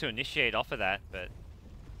could look to initiate off of that, but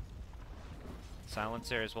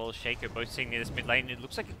Silencer as well as Shaker both seeing near this mid lane. It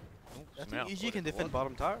looks like. Oh, I smell. think EG can defend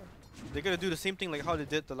bottom tower. They're gonna do the same thing like how they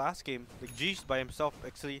did the last game. Like G's by himself,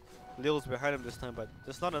 actually Lil's behind him this time, but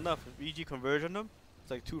that's not enough. If EG converge on them,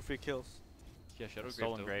 it's like 2 free kills. Yeah, Shadow Grave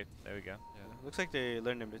Stolen though. Grave. There we go. Yeah. Looks like they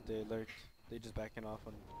learned him. They just backing off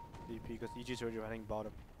on VP because EG's already running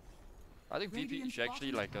bottom. I think VP Radiant's should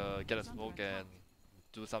actually bottom like tower get a is under smoke attack. and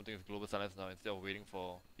do something with global silence now instead of waiting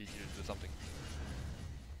for EG to do something.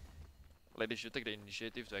 Like they should take the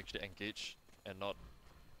initiative to actually engage and not,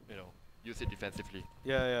 use it defensively.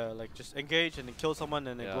 Yeah, like just engage and then kill someone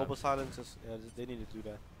and then Yeah. global silence. They need to do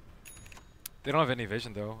that. They don't have any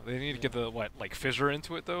vision though. They need to get the like fissure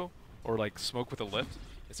into it though, or like smoke with a lift.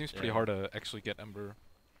 It seems pretty Yeah. hard to actually get Ember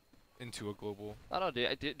into a global. I don't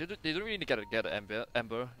know, they don't really need to get an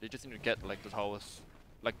Ember. They just need to get like the towers,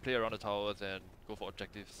 like play around the towers and go for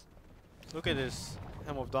objectives. Look at this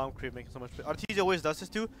Helm of Dom creep making so much play. Arteezy always does this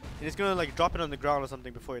too, and he's gonna like drop it on the ground or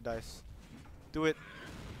something before he dies. Do it.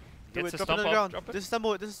 Do Gets it. a Drop it on stomp the off, ground. drop it. This is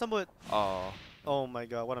stumble it. This is stumble it. Oh, Oh my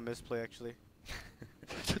god, what a misplay actually.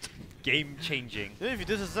 Game changing. Even if you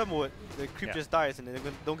disassemble it, the creep Yeah. just dies and they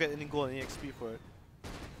don't get any gold and any XP for it.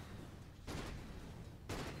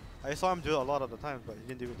 I saw him do it a lot of the times, but he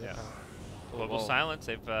didn't do it that Yeah. time. Global wow. silence.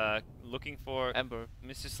 They've looking for Ember.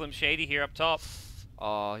 Mr. Slim Shady here up top.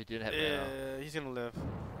 Oh, he didn't have mana. Yeah, he's gonna live.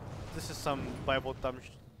 This is some Bible thumb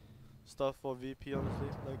stuff for VP, honestly.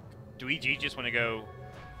 Like, Do EG just want to go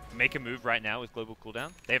make a move right now with global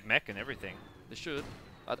cooldown? They have mech and everything. They should.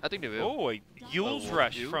 I think they will. Oh, a Yule's Oh,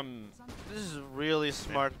 rush Yule? from. Is under this is really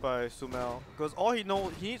smart by Sumel, because all he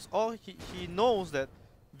knows, he knows that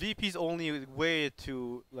VP's only way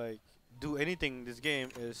to like do anything in this game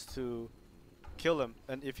is to kill him,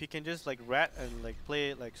 and if he can just like rat and like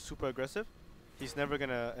play like super aggressive, he's never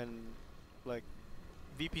gonna, and like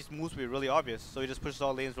VP's moves will be really obvious, so he just pushes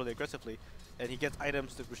all lanes really aggressively, and he gets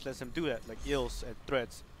items which lets him do that, like ills and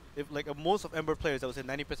threads. If like most of Ember players, I would say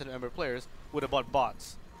 90% of Ember players would have bought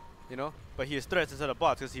bots, but he has threats instead of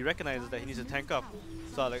bots because he recognizes that he needs to tank up.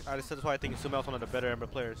 So like that's why I think Sumel's one of the better Ember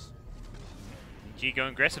players. EG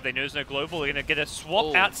going aggressive. They know there's no global. They're going to get a swap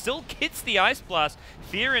Oh. out. Still gets the Ice Blast.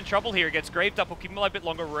 Fear in trouble here. Gets graved up. Will keep him alive a bit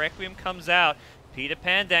longer. Requiem comes out. Peter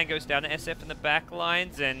Pandan goes down to SF in the back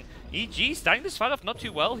lines. And EG starting this fight off not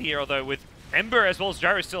too well here, although with Ember as well as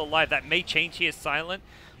Gyro still alive. That may change here. Silent.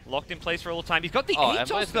 Locked in place for a little time. He's got the Oh,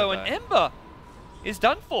 Ember Atos is though, gonna and die. Ember is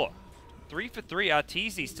done for. 3 for 3.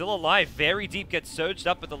 Arteezy still alive. Very deep. Gets surged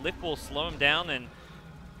up, but the lift will slow him down. And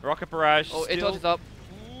Rocket Barrage Oh, still... Atos is up.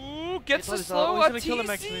 Ooh, gets the Atos is slow up. Oh, he's gonna kill him,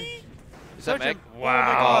 Arteezy. actually. Is that Search Meg? him.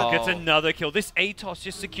 Wow, Oh. gets another kill. This Atos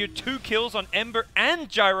just secured 2 kills on Ember and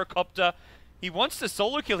Gyrocopter. He wants the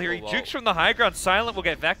solo kill here. Oh, He wow. jukes from the high ground. Silent will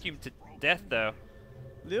get vacuumed to death, though.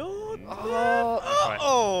 Lil. Oh.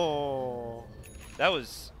 Oh.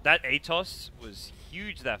 That Atos was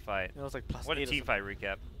huge, that fight. It was like plus What a 8 or team fight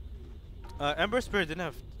recap. Ember Spirit didn't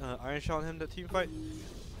have Iron Shot on him that team fight,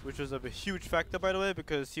 which was a huge factor, by the way,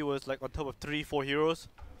 because he was like on top of 3-4 heroes.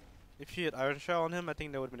 If he had Iron Shot on him, I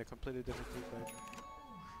think that would have been a completely different team fight.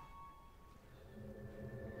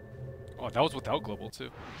 Oh, that was without global too.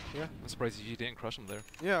 Yeah. I'm surprised EG didn't crush him there.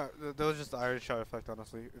 Yeah, that was just the Iron Shot effect,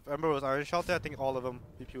 honestly. If Ember was Iron Shot there, I think all of them,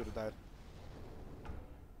 VP would have died.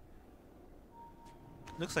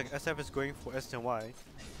 Looks like SF is going for SNY,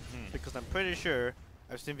 because I'm pretty sure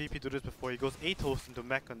I've seen VP do this before. He goes Atos into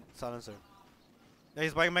Mech on Silencer. Yeah,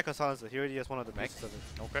 he's buying Mech on Silencer. He already has one of the Mech? pieces of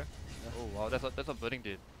it. Okay. Oh wow, that's what Burning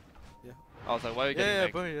did. Yeah. I was like, why are you getting Yeah,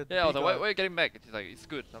 Meg? but yeah, Yeah, I was like, why are you getting Meg? He's like, it's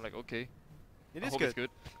good. I'm like, okay. it I is hope good. it's good.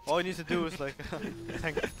 All he needs to do is like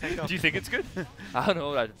tank up. Do you think it's good? I don't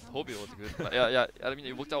know. I just hope it was good. But yeah. I mean,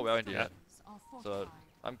 it worked out well in the Yeah. end. So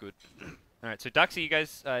I'm good. All right, so Duxie, you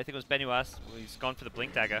guys, I think it was Benuas. He's gone for the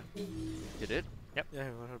Blink Dagger. You did? Yeah, 100%.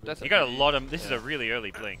 That's You got a pretty- lot of... This is yeah. a really early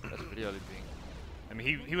Blink. That's a pretty early thing. I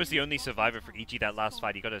mean, he was the only survivor for EG that last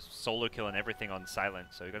fight. He got a solo kill and everything on Silent,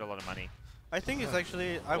 so he got a lot of money. I think it's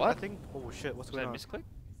actually. I What? think. Oh shit! What's Was that going a on? misclick?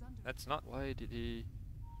 That's not... Why did he?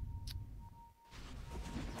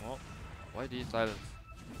 Well, Why did he silence?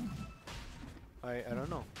 I don't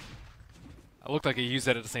know. It looked like he used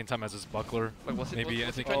that at the same time as his buckler. Like, was it? Maybe was I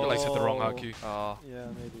he think trying he to, like like, hit the wrong Oh. hotkey. Yeah,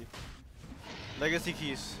 maybe. Legacy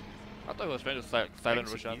keys. I thought he was trying to silent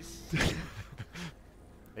Legacy Roshan. keys.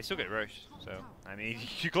 They still get Roche, so... I mean,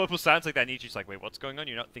 you global silence like that, and you're just like, wait, what's going on?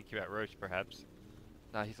 You're not thinking about Roche, perhaps.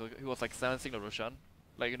 Nah, he was like silencing the Roshan.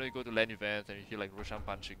 Like, you know, you go to LAN events and you hear like Roshan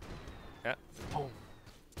punching. Yeah.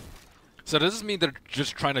 So does this mean they're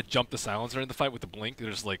just trying to jump the silencer in the fight with the blink? They're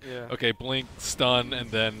just like, Yeah. okay, blink, stun, and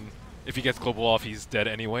then if he gets global off, he's dead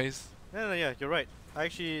anyways. No, yeah, you're right. I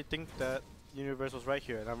actually think that Universe was right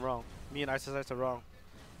here, and I'm wrong. Me and Isosites are wrong.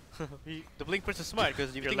 The blink push is smart because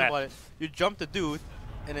if you You're think left. about it, you jump the dude,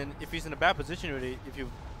 and then if he's in a bad position already, if you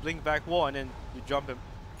blink back wall and then you jump him,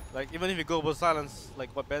 like even if you go with silence,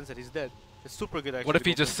 like what Ben said, he's dead. It's super good actually. What if to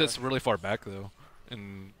he go just blink sits back. really far back though,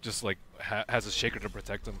 and just like has a shaker to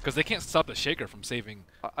protect him? Because they can't stop the shaker from saving.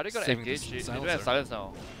 Are they gonna Saving the engage it? They don't silencer. have silence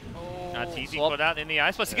now. Arteezy swap. put out in the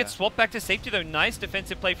ice. Plus, he gets Yeah. swapped back to safety, though. Nice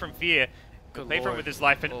defensive play from Fear. Good Pay for it lord. with his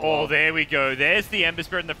life, and Oh, oh, wow. there we go. There's the Ember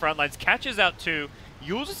Spirit in the front lines. Catches out two.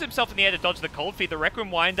 Uses himself in the air to dodge the cold feed. The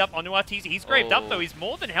Requiem wind up onto Arteezy. He's graved up, Oh. though. He's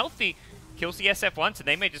more than healthy. Kills the SF once, and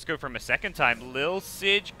they may just go for him a second time. Lil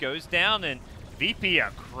Sige goes down, and VP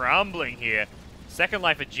are crumbling here. Second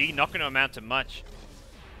life of G, not going to amount to much.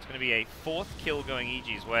 It's going to be a fourth kill going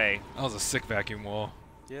EG's way. That was a sick vacuum wall.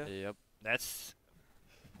 Yeah. Yep. That's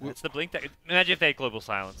the blink. That, imagine if they had global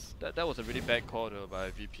silence. That was a really bad call though by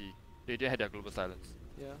VP. They did have their global silence.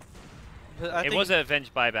 Yeah. But I It think was a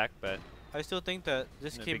avenged buyback, but I still think that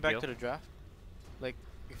this No came big back deal. to the draft. Like,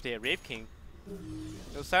 if they had Rave King.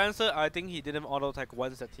 The Silencer, I think he didn't auto attack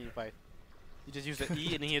once that team fight. He just used the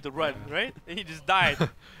E and then he had to run, right? And he just died.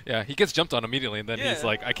 Yeah, he gets jumped on immediately, and then he's Yeah.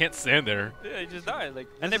 like, I can't stand there. Yeah, he just died. Like,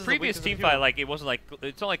 and this the is previous weakness of team the hero. fight, like it wasn't like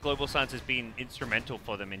it's not like global silence has been instrumental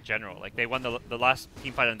for them in general. Like they won the last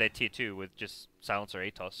team fight on their tier 2 with just silencer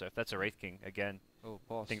Atos. So if that's a Wraith King again, Oh,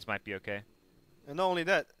 boss. things might be okay. And not only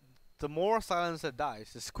that, the more Silencer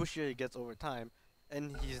dies, the squishier he gets over time.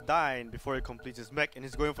 And he's dying before he completes his mech, and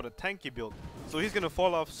he's going for the tanky build. So he's gonna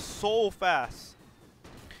fall off so fast.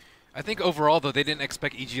 I think overall, though, they didn't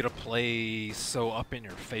expect EG to play so up in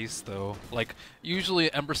your face, though. Like,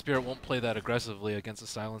 usually Ember Spirit won't play that aggressively against a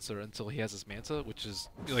Silencer until he has his Manta, which is,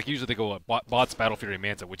 like, usually they go bots, Battle Fury,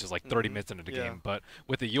 Manta, which is like 30 Mhm. minutes into the Yeah. game. But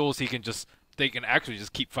with the Yules, they can actually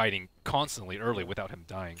just keep fighting constantly early without him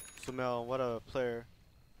dying. Sumel, what a player.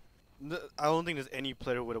 I don't think there's any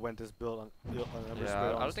player who would have went this build on Ember Spirit, Yeah,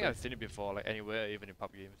 I don't honestly. think I've seen it before, like anywhere, even in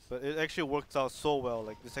pub games. But it actually worked out so well.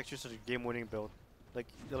 Like, it's actually such a game-winning build.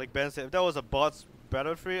 Like Ben said, if that was a bots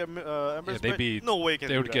battle free Ember Yeah, Spirit, they'd be- no way can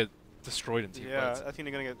They do would that. get destroyed in team Yeah, fights. I think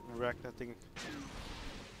they're gonna get wrecked. I think.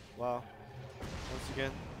 Wow. Once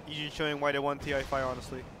again, EG showing why they want TI5,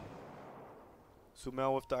 honestly.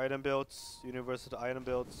 Sumel with the item builds, Universe with the item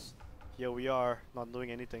builds. Here we are, not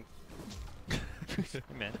doing anything.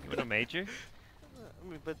 Man, you want a major? I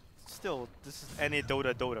mean, but still, this is NA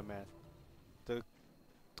Dota, man. The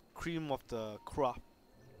cream of the crop.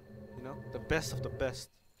 You know, the best of the best.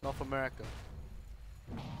 North America.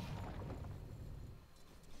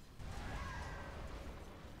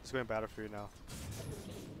 It's going better for you now.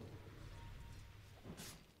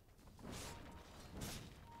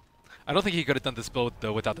 I don't think he could have done this build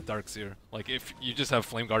though without the Dark Seer. Like if you just have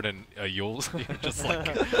Flame Guard and Yules, you're just like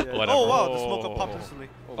Yeah. whatever. Oh wow, the smoke up Oh. popped instantly.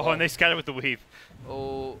 Oh, and they scatter with the weave.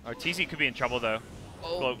 Oh. Arteezy could be in trouble though.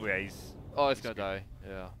 Oh. Yeah, he's Oh, it's gonna die.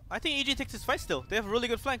 Yeah. I think EG takes this fight still. They have a really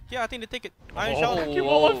good flank. Yeah, I think they take it. Iron Oh, Shower. you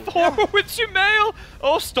all forward with Sumail.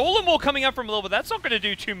 Oh, Stolen Wall coming up from below, but that's not going to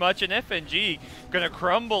do too much. And FNG going to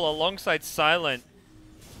crumble alongside Silent.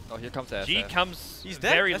 Oh, here comes SF. G comes He's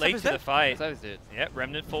dead. very SF late is to the dead. fight. SF is dead. Yep,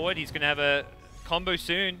 Remnant forward. He's going to have a combo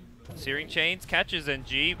soon. Searing Chains catches, and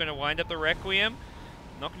G going to wind up the Requiem.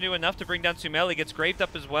 Not going to do enough to bring down Sumail. He gets graved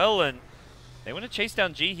up as well, and they want to chase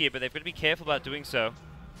down G here, but they've got to be careful about doing so.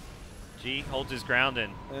 G holds his ground,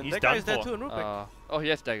 and he's that done guy's for. dead too in Rupik. Oh, he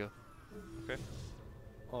has dagger.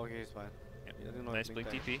 Oh, okay, he's fine. Yep. Yeah, I didn't know Nice he blink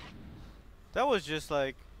blinked TP. That was just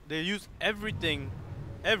like they used everything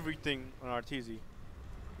on Arteezy.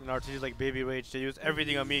 And Arteezy like baby rage. They used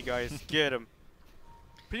everything on me, guys. Get him.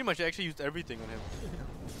 Pretty much, they actually used everything on him.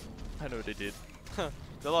 I know they did. There's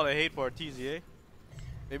a lot of hate for Arteezy, eh?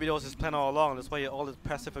 Maybe that was his plan all along. That's why he had all this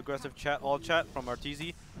passive aggressive chat from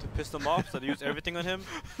Arteezy to piss them off. So they use everything on him,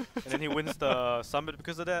 and then he wins the summit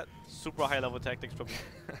because of that. Super high level tactics from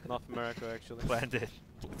North America, actually. Planned it.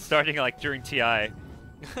 Starting like during TI. Like,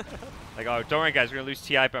 oh, don't worry guys, we're going to lose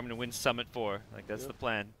TI, but I'm going to win Summit 4. Like, that's the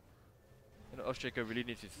plan. You know, Ostraker really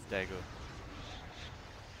needs his dagger.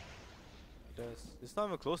 It's not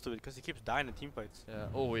even close to it because he keeps dying in team fights. Yeah.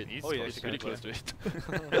 Oh wait, He's Oh, yeah, he's he's really kinda close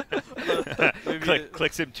to it. Maybe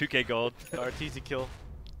Clicks him 2k gold. the Arteezy kill.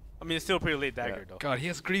 I mean, it's still a pretty late dagger though. God, he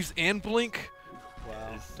has Greaves and Blink.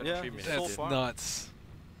 Wow. It's Yeah, 3 he's minutes. so That's far. nuts.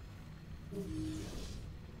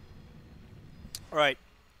 Alright.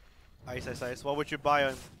 Ice. What would you buy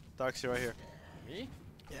on Darkseid right here? Me?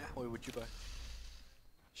 Yeah. What would you buy?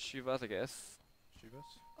 Shivas, I guess. Chivas?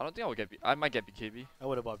 I don't think I would get. I might get BKB. I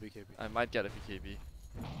would have bought BKB. I might get a BKB.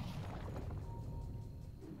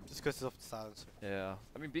 Just because of the silencer. Yeah.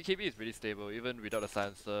 I mean, BKB is really stable. Even without a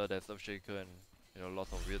silencer, there's no shaker and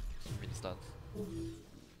lots of weird mini stuns.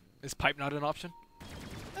 Is Pipe not an option?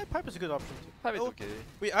 Pipe is a good option too. Pipe is Oh, okay.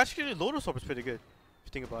 Wait, actually, Lotus Orb is pretty good. If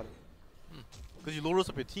you think about it. Because you Lotus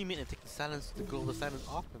up your teammate and take the silence, the silence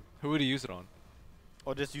off them. Who would he use it on?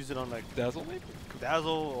 Or just use it on like Dazzle maybe? Dazzle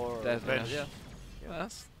or Dazzle, Venge. yeah. Yeah,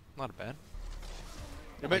 that's not bad.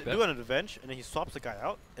 You like might do it on the Venge, and then he swaps the guy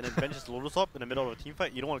out, and then Venge just Lotus up in the middle of a team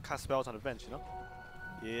fight. You don't want to cast spells on the Venge, you know?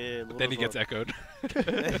 Yeah, But then he gets Orb. echoed.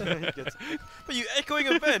 But you echoing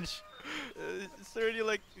a Venge! It's already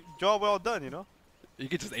like, job well done, you know? You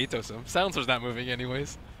could just Atos him. Silencer's not moving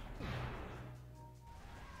anyways.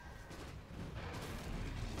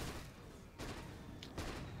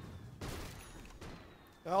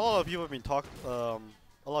 A lot of people have been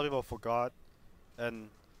a lot of people forgot, and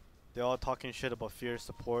they're all talking shit about Fear's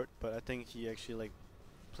support, but I think he actually like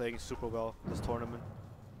playing super well this tournament.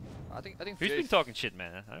 I think. Who's Fear been is- talking shit,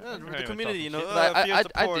 man? I Yeah, haven't heard the anyone community, talking you know, shit. Like, Fear I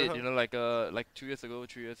support, did, huh? like 2 years ago,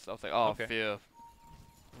 3 years. I was like, oh, Okay. Fear.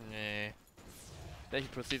 Nah. Then he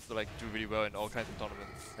proceeds to like do really well in all kinds of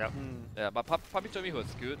tournaments. Yep. Yeah, but Papi told me he was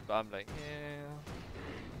good, but I'm like,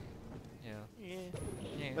 yeah.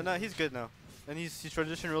 Yeah. But no, he's good now, and he's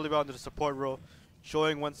transitioned really well into the support role,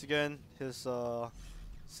 showing once again his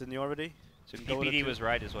seniority. So in Dota PPD 2. was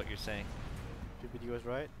right, is what you're saying. PPD was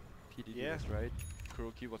right. PDD Yeah. was right.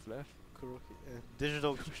 Kuroki was left. Kuroki,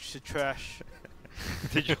 digital shit trash.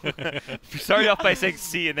 You started off by saying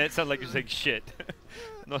C, and then it sounded like you're saying shit.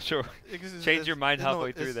 Not sure. Change your mind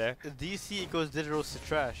halfway through there. DC equals digital shit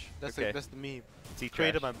trash. That's Okay. that's the meme. C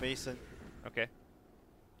Created trash. by Mason. Okay.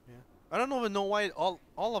 I don't even know why all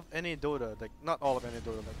of NA Dota, like not all of NA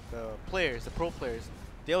Dota, like the players, the pro players,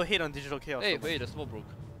 they all hate on digital chaos. Hey, so much. wait, the smoke broke.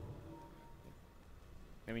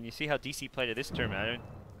 I mean, you see how DC played at this tournament.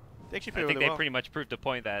 They actually I play think really they well. pretty much proved the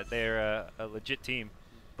point that they're a legit team.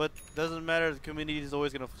 But doesn't matter. The community is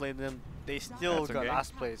always gonna flame them. They still That's got okay.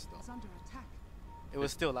 last place though. Is under attack. It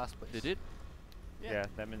was still last place. They did? Yeah,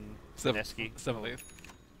 them and Seventh, Neski. seventh, eighth.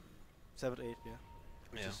 7th, 8th, yeah.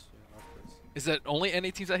 Which Yeah. is, last place. Is that only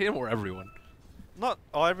NA teams that hate him or everyone? Not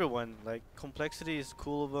all everyone. Like Complexity is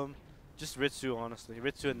cool of them. Just Ritsu, honestly.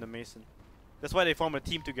 Ritsu and the Mason. That's why they form a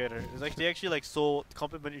team together. It's like they actually like so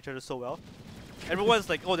complement each other so well. Everyone's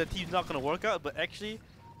like, oh, the team's not gonna work out, but actually,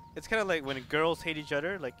 it's kind of like when girls hate each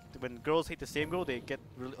other. Like when girls hate the same girl, they get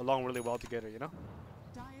along really well together. You know?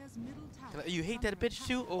 Dire's middle tower Like, you is hate that under bitch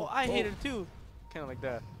too? attack. Oh, I hate her too. Kind of like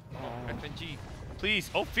that. FNG.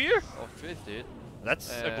 Please. Oh, Fear? Oh, Fear is dead.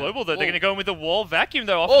 That's a global though. They're going to whoa. go in with the wall vacuum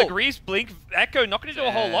though. Off Oh. the Greaves, Blink, Echo. Not going to do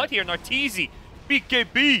a whole lot here. Narteezy,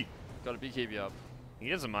 BKB. Got a BKB up. He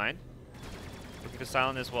doesn't mind. Looking for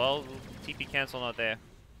Silent as well. TP cancel not there.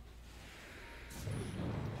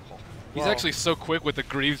 He's Wow. actually so quick with the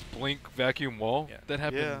Greaves blink vacuum wall. Yeah. That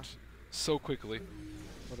happened Yeah. so quickly.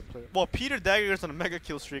 What a player. Well, Peter Dagger is on a mega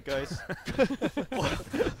kill streak, guys. what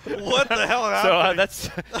the hell So happened?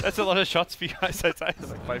 that's a lot of shots for you guys. That's like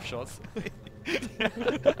 5 shots.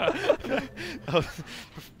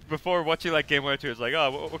 Before watching like game 1 or 2, it's like,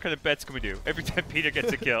 oh, what kind of bets can we do? Every time Peter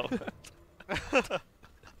gets a kill.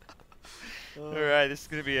 Alright, this is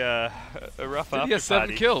going to be a rough Dude, after he has 7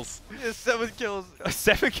 party. kills. Yeah, 7 kills.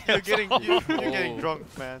 7 kills. You're getting Oh.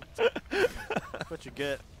 drunk, man. What you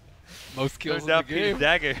get? Most kills Turns in the out Peter game.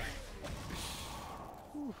 Dagger.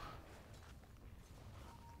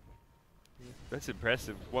 That's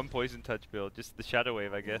impressive. 1 poison touch build, just the shadow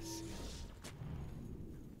wave, I guess.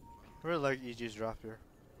 I really like EG's draft here.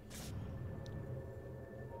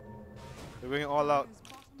 They're going all out.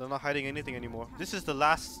 They're not hiding anything anymore. This is the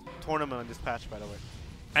last tournament on this patch, by the way.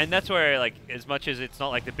 And that's where, like, as much as it's not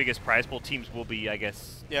like the biggest prize pool, teams will be, I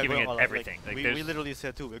guess, giving going it all out. everything. Like, we there's- literally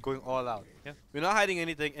said too, we're going all out. Yeah. We're not hiding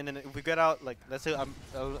anything, and then if we get out, like, let's say I'm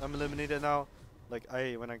eliminated now, like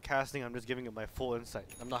when I'm casting, I'm just giving it my full insight.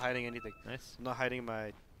 I'm not hiding anything. Nice. I'm not hiding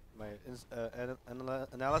my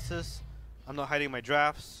analysis. I'm not hiding my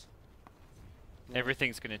drafts. You know,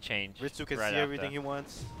 Everything's going to change. Ritsu can right see everything after. he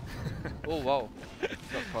wants. Oh wow. Got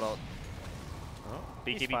caught out. Oh,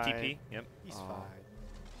 He's BKB fine. TP. Yep. He's Oh. fine.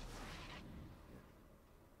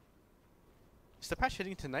 Is the patch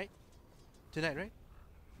hitting tonight? Tonight, right?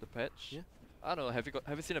 The patch? Yeah. I don't know.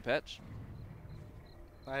 Have you seen a patch?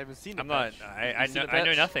 I haven't seen the I'm not. patch. I seen know. the I know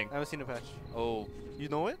patch? nothing. I haven't seen the patch. Oh You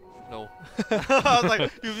know it? no. I was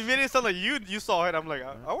like, you made it sound like you saw it. I'm like,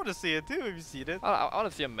 I want to see it too if you seen it. I want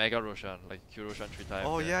to see a Mega Roshan, like Q Roshan 3 times.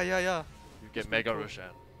 Oh then yeah. You get That's Mega pretty Roshan.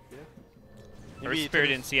 Earth it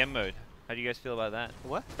Spirit is- in CM mode. How do you guys feel about that?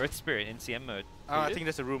 What? Earth Spirit in CM mode. I Really? think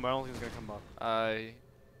that's a rumor. I don't think it's gonna come out. I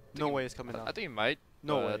No think way it's coming I out. think it might.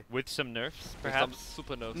 No but way. With some nerfs, with some perhaps.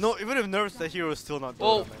 super nerfs. No, even if nerfs, the hero is still not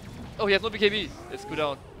Oh. Dota, man. Oh, he has no BKB. It's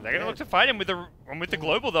cooldown. They're gonna Yeah. look to fight him with the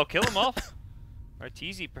global. They'll kill him off.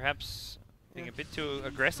 Arteezy perhaps being a bit too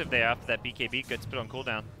aggressive there after that BKB gets put on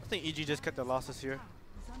cooldown. I think EG just cut their losses here.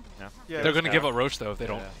 No. Yeah, They're gonna fair. give up Roach though if they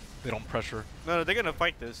don't Yeah. pressure. No, they're gonna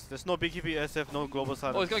fight this. There's no BKB SF, no global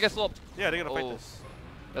silence. Oh, he's gonna get swapped. Yeah, they're gonna fight Oh. this.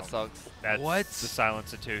 That sucks. That's What? the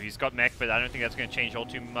silencer too. He's got mech, but I don't think that's going to change all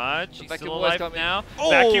too much. The He's vacuum still wall is alive coming. now. Oh!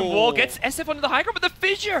 Vacuum wall gets SF onto the high ground, but the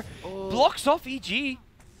fissure Oh. blocks off EG.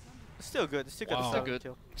 It's still good. It's still good. Wow. It's Still good.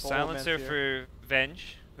 Kill. Silencer Fear. for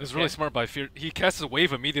Venge. It was Okay. really smart by Fear. He casts a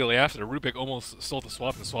wave immediately after. Rubik almost stole the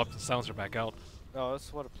swap and swapped the silencer back out. Oh,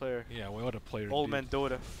 that's what a player. Yeah, what a player. Old indeed. man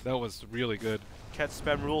Dota. That was really good. Cat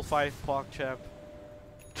spam rule 5 Pog champ.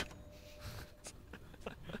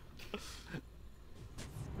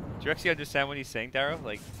 Do you actually understand what he's saying, Darrow?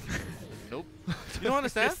 Like, Nope. You don't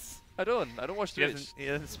understand? I don't watch he Twitch.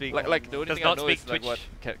 doesn't speak. Like the only does thing I not know speak is like what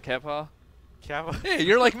Twitch. Kappa. Kappa. Hey,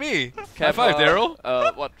 you're like me. High Kappa. five,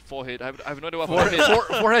 Daryl. What forehead? I have no idea what Forehead,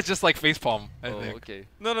 forehead. forehead's just like facepalm. I Oh, think. okay.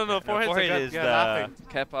 No, forehead's forehead like is yeah, the- laughing.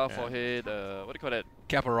 Kappa, Yeah. forehead. What do you call that?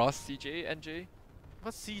 Kappa Ross. CJ, NJ?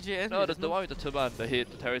 What's CJ? No, the one with the turban, the head,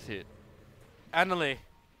 the terrace head. Anale.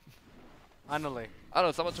 Anale. I don't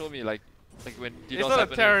know. Someone told me like when DDoS It's not a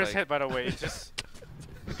happened, terrorist like, head, by the way. It's just.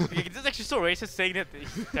 It's actually so racist saying that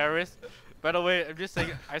he's a terrorist. By the way, I'm just saying.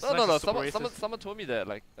 No. Super racist. Someone told me that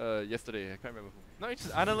like yesterday. I can't remember who. No, it's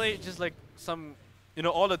just Anale, just like some. You know,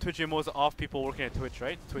 all the Twitch emos are off people working at Twitch,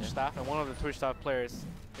 right? Twitch Yeah. staff, and one of the Twitch staff players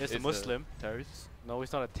is a It's Muslim. Terrorist? No,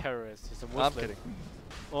 he's not a terrorist. He's a Muslim. I'm kidding.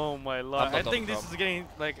 Oh my lord! I'm not I think Donald this is getting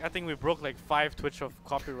like I think we broke like 5 Twitch of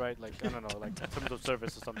copyright, like I don't know, like terms of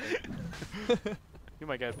service or something. We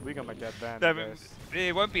might get banned. I guess.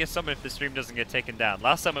 It won't be a summit if the stream doesn't get taken down.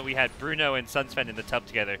 Last summit we had Bruno and Sunsven in the tub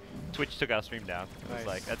together. Twitch took our stream down. It was Nice.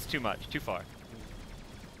 like that's too much, too far.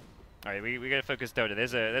 All right, we gotta focus Dota.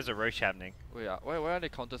 There's a Roche happening. Wait, why are they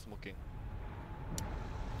counter smoking?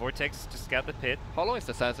 Vortex to scout the pit. How long is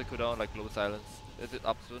the sensor cooldown? Like global silence? Is it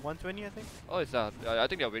up soon? 120, I think. Oh, it's that. I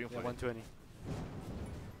think they're waiting Yeah, for it. 120.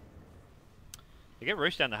 They get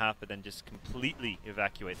Roche down the half, but then just completely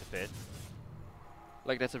evacuate the pit.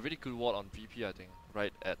 Like there's a really cool ward on VP, I think,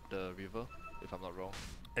 right at the river, if I'm not wrong.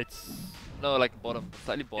 It's No, like bottom,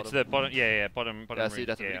 slightly bottom. it's the bottom. Yeah, bottom. Yeah, see, ring,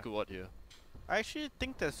 that's a yeah, really cool ward here. I actually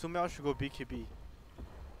think that Sumiao should go BKB.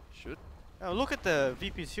 Should? Now look at the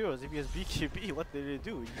VP's heroes. If he has BKB, what did they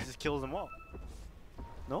do? He just kills them all.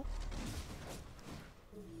 No?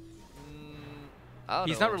 I don't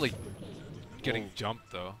He's know. not really getting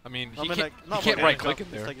jumped though. I mean, I he mean, can't, like, not he can't about right getting click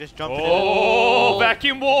jumped, in it's there. like just jumping in. Oh,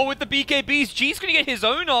 vacuum wall with the BKBs. G's going to get his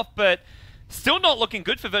own off, but still not looking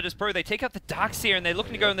good for Virtus Pro. They take out the Darkseer, and they're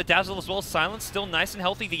looking to go in the Dazzle as well. Silence still nice and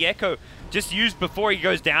healthy. The Echo just used before he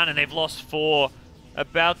goes down, and they've lost 4.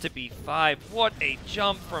 About to be 5. What a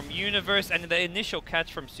jump from Universe, and the initial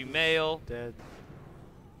catch from Sumail. Dead.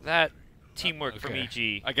 That teamwork from Okay.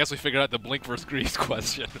 EG. I guess we figured out the Blink versus Grease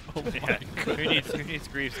question. Oh my Yeah. god. who needs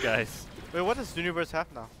Greaves, guys? Wait, what does Universe have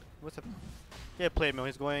now? What's up? Yeah, play Mill.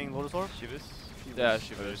 He's going Lotus Orb. Shivers? Yeah,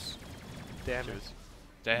 Shivers. Damn it. Shivers.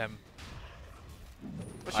 Damn.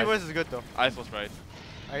 But Shivers is good though. Ice was right.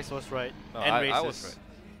 Ice was right. No, and I racist. was right.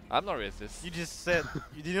 I'm not racist. You just said.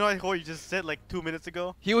 You know what you just said like 2 minutes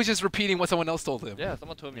ago? He was just repeating what someone else told him. Yeah,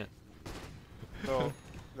 someone told me. So,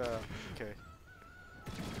 okay.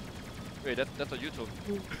 Wait, that's what you told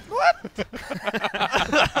me.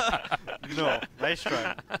 No, nice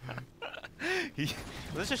try. he,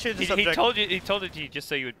 Let's just change the he subject. told it to you just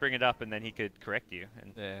so you would bring it up, and then he could correct you.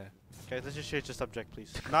 And Yeah. Okay, let's just change the subject,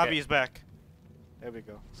 please. Navi is back. There we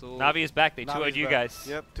go. So Navi is back. They Navi's 2-0'd you back. guys.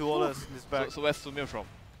 Yep, 2-0 us is back. So where's Sumil from?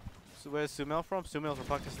 So where's Sumail from? Sumail's from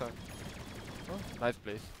Pakistan. Nice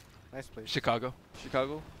place. Nice place. Chicago.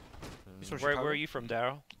 Chicago. He's from Where Chicago? are you from,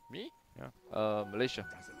 Daryl? Me? Yeah. Malaysia.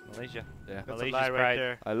 Malaysia. Yeah. That's Malaysia's a lie right pride.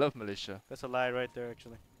 there. I love Malaysia. That's a lie right there,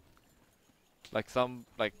 actually. Like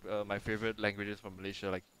my favorite languages from Malaysia.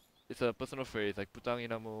 Like it's a personal phrase like putang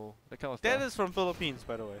inamu, that kind of That stuff. is from Philippines,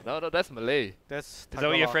 by the way. No, that's Malay. That's Is Tagalog. that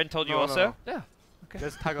what your friend told you No, also? no. Yeah.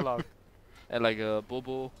 That's Tagalog. And like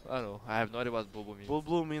bobo, I don't know. I have no idea what bobo means.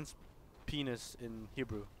 Bulbul means penis in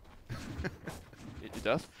Hebrew. It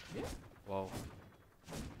does? Yeah. Wow.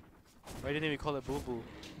 Why didn't we call it Bulbul?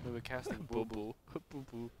 We were casting Bulbul. Bobo.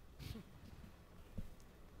 Boo-boo.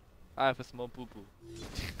 I have a small boo-boo.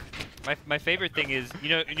 My favorite thing is you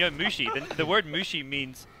know mushi. The word mushi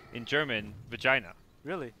means in German vagina.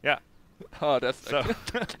 Really? Yeah. Oh, that's So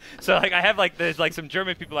so like I have like there's like some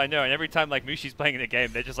German people I know, and every time like mushi's playing in a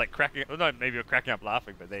game, they're just like cracking. Well, not maybe cracking up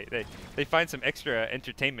laughing, but they find some extra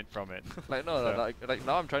entertainment from it. like no, So- like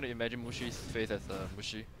now I'm trying to imagine Mushi's face as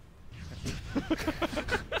Mushi.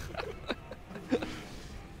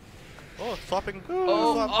 Oh, swapping.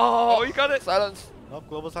 Oh, swap. Oh, you got it. Silence. Oh,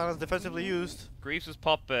 global silence defensively used. Greaves was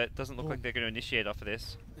popped, but doesn't look like they're going to initiate off of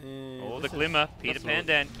this. Oh, the This is- glimmer. Peter that's Pan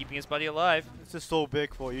Dan keeping his buddy alive. This is so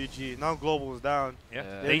big for EG. Now global is down. Yeah,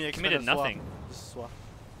 Yeah. They they didn't committed expect a swap. nothing. Just swap.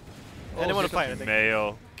 Oh, And they want to here fight, I comes think.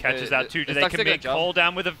 Mayo catches out 2. Do is they Darkseer gonna commit jump? call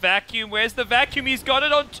down with a vacuum? Where's the vacuum? He's got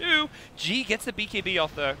it on 2. G gets the BKB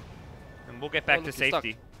off though. And we'll get back Oh, to look, he's stuck.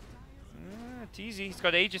 safety. It's easy. He's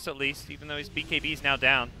got Aegis at least, even though his BKB is now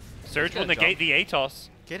down. Surge will gonna negate jump. the Atos.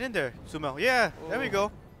 Get in there, Sumail. Yeah, there we Oh.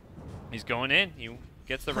 go. He's going in. He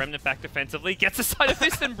gets the Remnant back defensively, gets a side of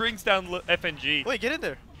fist and brings down FNG. Wait, get in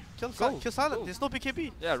there. Kill, Go, kill silent. go. There's no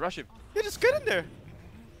BKB. Yeah, rush him. Yeah, just get in there.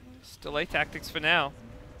 Still A tactics for now.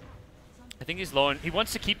 I think he's low on. He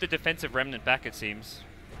wants to keep the defensive Remnant back, it seems.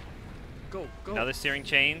 Go, go. Another searing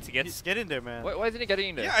chains. He gets. Just get in there, man. Why isn't he getting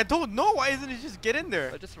in there? Yeah, I don't know. Why isn't he just get in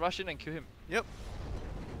there? Just rush in and kill him. Yep.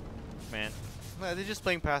 Man, Nah, they're just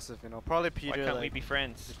playing passive, you know. Probably Peter. why can't we like, be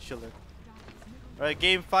friends? just chilling. Alright,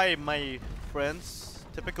 game 5, my friends.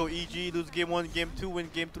 Typical EG, lose game 1, game 2, win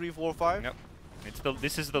game 3, 4, 5. Nope.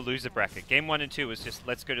 This is the loser bracket. Game 1 and 2 was just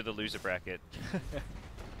let's go to the loser bracket.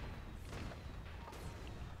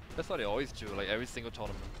 That's what they always do, like every single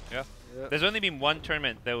tournament. Yeah. Yeah. There's only been one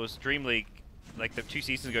tournament that was Dream League, like the 2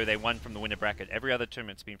 seasons ago. They won from the winner bracket. Every other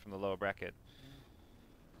tournament's been from the lower bracket.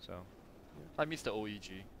 So. I miss the OEG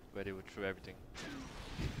where they would throw everything.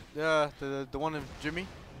 Yeah, the one of Jimmy.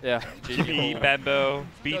 Yeah, Jimmy, Hole. Bambo, That was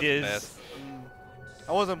the Beaters. best.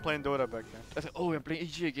 I wasn't playing Dota back then. I said, oh, we're playing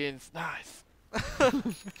EG against. Nice.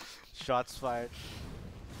 Shots fired.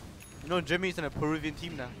 You know, Jimmy's in a Peruvian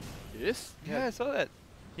team now. Yes? Yeah. I saw that.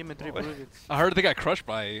 Him and 3 What? Peruvians. I heard they got crushed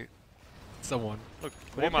by someone. Look,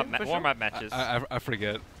 What warm-up game for warm-up sure? matches. I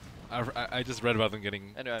forget. I just read about them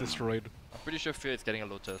getting Anyway, destroyed. I'm pretty sure Fear is getting a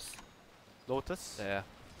Lotus. Lotus? Yeah.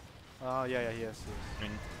 Oh, yeah, yes. I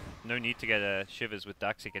mean, no need to get a Shivers with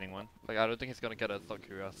Darkseer getting one. Like, I don't think he's gonna get a Thought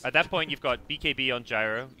Curious. At that point, you've got BKB on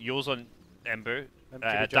Gyro, Yules on Ember,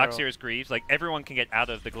 MKB Gyro. Darkseer is Greaves. Like, everyone can get out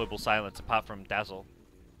of the global silence apart from Dazzle.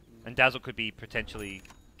 And Dazzle could be potentially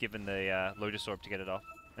given the Lotus Orb to get it off.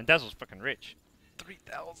 And Dazzle's fucking rich.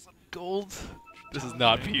 3,000 gold. This is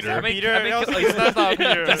not Peter. I mean, Peter, I mean, that was- it's that's not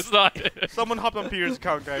Peter. That's not it. Someone hopped on Peter's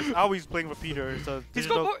account, guys. I always playing for Peter. So He's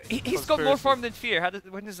got more. He's got more farm than Fear.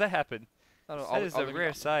 When does that happen? I don't know, That is a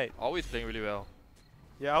rare sight. Always playing really well.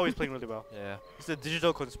 Yeah, always playing really well. Yeah. It's a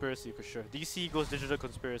digital conspiracy for sure. DC goes digital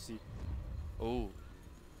conspiracy. Oh.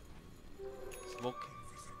 smoke.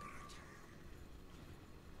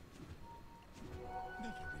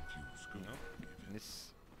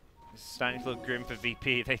 This is starting to look grim for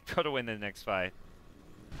VP. They've got to win the next fight.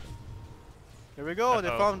 Here we go. They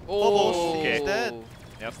Uh-oh. found Oh, Phobos. He's dead.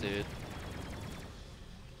 Yep. Dude.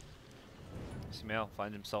 Sumail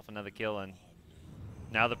finds himself another kill, and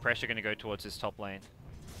now the pressure going to go towards his top lane.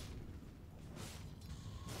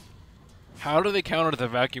 How do they counter the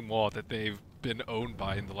vacuum wall that they've been owned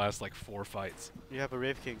by in the last like 4 fights? You have a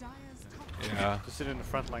Rave King Dire's top Yeah. to sit in the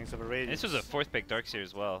front lines of a Radiant. This was a 4th pick Darkseer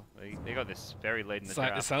as well. They got this very late in the Is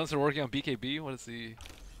draft. Silencer working on BKB? What is he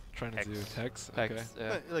trying to Hex. do? Hex? Packs, Okay.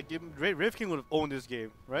 yeah. Like Rave King would have owned this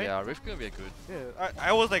game, right? Yeah, Rift gonna be a good. Yeah.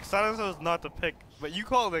 I was like, Silencer was not the pick, but you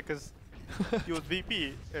called it because he was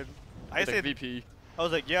VP, and I Like said, VP. I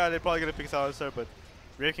was like, yeah, they're probably gonna pick Silencer, but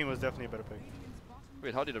Rave King was definitely a better pick. Radiant's bottom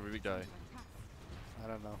Wait, how did the Rubik die? I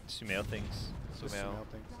don't know. Sumail things. Just Sumail. Sumail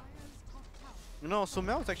things. Dire's top tower. You know,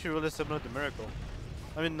 Sumail is actually really similar to Miracle.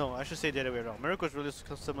 I mean, no, I should say the other way around. Miracle is really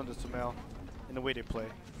similar to Sumail in the way they play.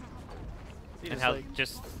 And It's how like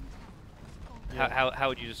just Yeah. how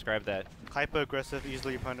would you describe that? hyper aggressive,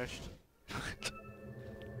 easily punished.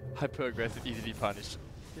 Hyper aggressive, easily punished.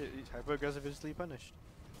 Yeah, he's hyper aggressive, easily punished.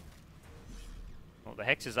 Well, the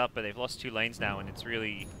Hex is up, but they've lost 2 lanes now, and it's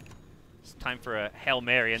time for a Hail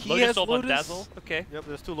Mary. And He Lotus has Orb on Lotus. Dazzle. Okay. Yep,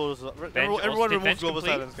 there's 2 Lotus. Bench Everyone also- did removes Bench Global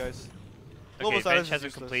complete? Silence, guys. Global Okay, Silence bench is hasn't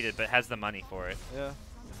useless. completed, but has the money for it. Yeah.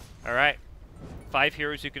 All right. 5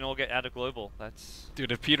 heroes who can all get out of global. That's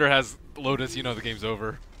Dude, if Peter has Lotus, you know the game's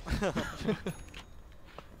over.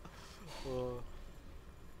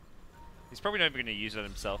 he's probably not even going to use it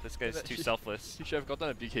himself. This guy's too selfless. He should have gotten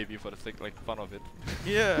a BKB for the sake, like, fun of it.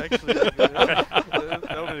 yeah, actually.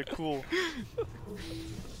 that would be cool.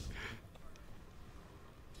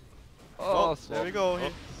 Oh, there we go.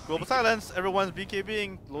 Global Silence. Everyone's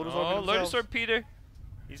BKBing. Lotus Orb Oh, themselves. Lotus Orb Peter.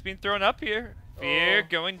 He's been thrown up here. Fear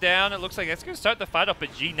going down. It looks like that's going to start the fight off,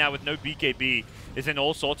 but G now with no BKB is in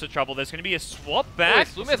all sorts of trouble. There's going to be a swap back. Wait,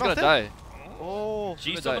 Sumail's gonna nothing? die. Oh.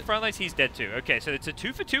 G's Sumail on the died. front lines. He's dead too. Okay, so it's a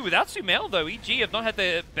 2 for 2 without Sumail though. EG have not had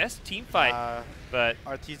the best team fight, but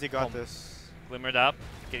Arteezy got this. glimmered up,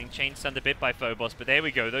 getting chain stunned a bit by Phobos. But there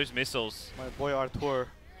we go. Those missiles. My boy Artur.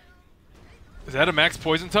 Is that a max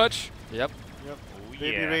poison touch? Yep. Yep. Oh,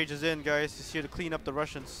 Baby yeah. Rage is in, guys. He's here to clean up the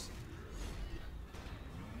Russians.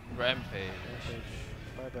 Rampage.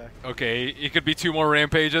 Bye back. Okay, it could be 2 more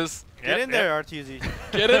rampages. Get in there, Arteezy.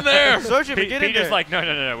 Get in there! Search him. Get in Peter's there. like,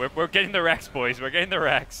 no. We're getting the racks, boys. We're getting the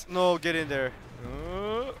racks. No, get in there.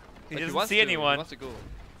 He Like, doesn't wants see to, anyone. He wants to go.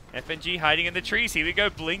 FNG hiding in the trees. Here we go.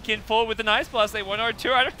 Blink in forward with the Nice Blast. They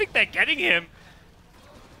 1-2. I don't think they're getting him.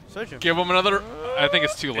 Search him. Give him another. I think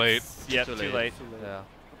it's too late. Yeah, Too too late. late. Too late. Yeah.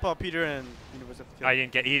 About Peter and University. He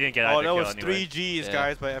didn't get Oh, either that kill was anyway. 3 Gs, Yeah.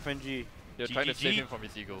 guys, by FNG. They're trying to save GGG. him from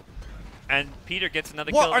his ego. And Peter gets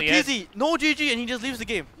another What? kill at the end. Arteezy! No GG, and he just leaves the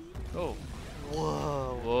game. Oh.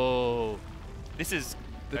 Whoa. Whoa. This is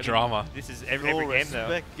The I mean, drama. This is every No game though.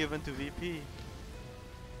 respect given to VP.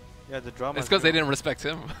 Yeah, the drama. It's because they didn't respect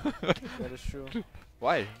him. That is true.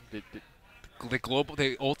 Why? They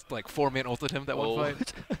ult, like 4-man ulted him that Oh. one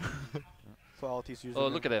fight. For Altis using Oh,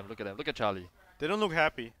 them. look at them. Look at them. Look at Charlie. They don't look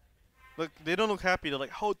happy. Look, they don't look happy. They're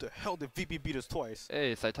like, how the hell did VP beat us twice?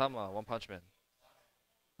 Hey, Saitama, One Punch Man.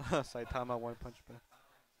 Saitama One Punch Man.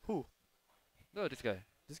 Who? No, this guy.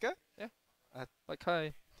 This guy? Like,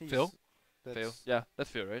 hi. He's, Phil? That's, Phil. Yeah, that's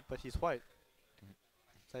Phil, right? But he's white.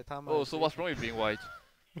 Saitama. Oh, is so what's Asian. wrong with being white?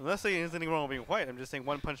 I'm not saying there's anything wrong with being white. I'm just saying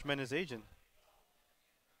One Punch Man is Asian.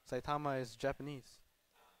 Saitama is Japanese.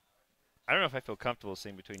 I don't know if I feel comfortable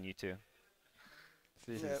seeing between you two.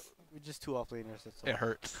 See, Yeah, we're just 2 offlaners. That's all. It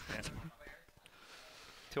hurts.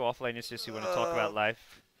 Two offlaners just who want to talk about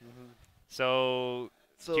life. Mhm. So,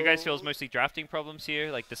 do you guys feel it's mostly drafting problems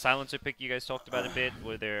here? Like the silencer pick you guys talked about a bit.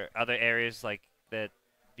 Were there other areas like that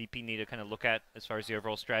VP need to kind of look at as far as the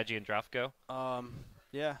overall strategy and draft go?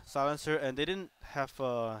 Yeah, silencer, and they didn't have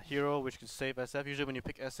a hero which could save SF. Usually, when you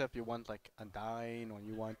pick SF, you want like Undyne or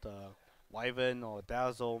you want Wyvern or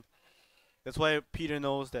Dazzle. That's why Peter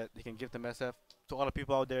knows that they can give them SF. To all the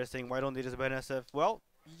people out there saying, why don't they just ban SF? Well,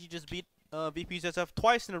 you just beat VP's SF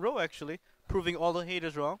twice in a row, actually, proving all the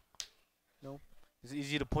haters wrong. No, it's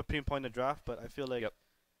easy to pinpoint the draft, but I feel like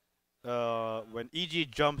when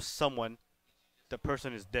EG jumps someone, the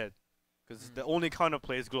person is dead. Because the only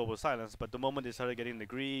counterplay is Global Silence, but the moment they started getting the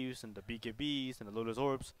Greaves and the BKBs and the Lotus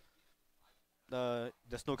Orbs,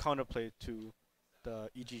 there's no counterplay to the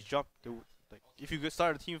EG's jump. Like if you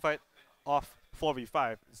start a team fight off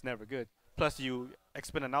 4v5, it's never good. Plus you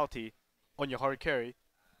expend an ulti on your hard carry.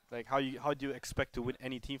 Like how do you expect to win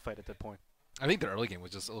any team fight at that point? I think the early game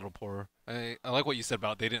was just a little poor. I like what you said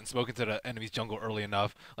about they didn't smoke into the enemy's jungle early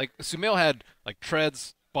enough. Like Sumail had like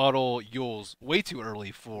treads, bottle, Yules way too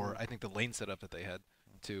early for I think the lane setup that they had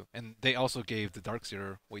too, and they also gave the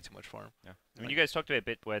Darkseer way too much farm. Yeah. I mean, you guys talked about a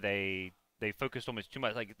bit where they focused almost too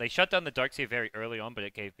much. Like they shut down the Darkseer very early on, but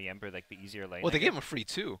it gave the Ember like the easier lane. Well, they gave him a free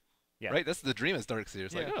too. Yeah. Right. That's the dream as Darkseer.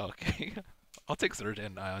 It's like, Yeah. oh, okay, I'll take Surge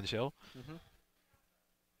and Ion Shell.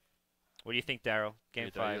 What do you think, Daryl? Game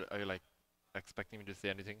Wait, 5. Are you like expecting me to say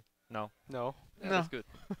anything? No, No. Yeah, No. that's good.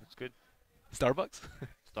 that's good. Starbucks.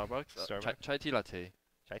 Starbucks. Starbucks. Chai tea latte.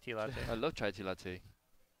 Chai tea latte. I love chai tea latte.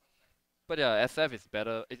 But yeah, SF is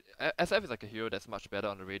better. SF is like a hero that's much better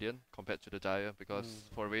on the Radiant compared to the Dire because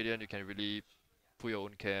for Radiant you can really put your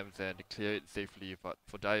own camps and clear it safely. But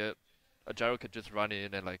for Dire, a Gyro could just run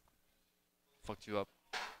in and like fuck you up.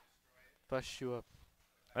 Bust you up.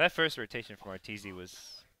 Well, that first rotation from Arteezy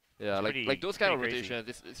was Yeah, It's like pretty- those kind of pretty crazy.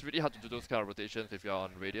 rotations. It's really hard to do those kind of rotations if you're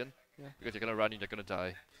on Radiant. Yeah. Because you're gonna run in, you're gonna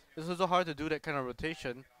die. It's also hard to do that kind of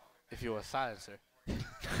rotation if you're a silencer. Can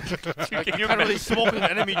you You can't really imagine? smoke an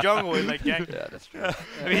enemy jungle and like gank. Yeah, that's true.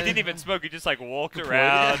 I mean, he didn't even smoke. He just like walked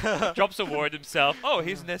around, drops a ward himself. Oh,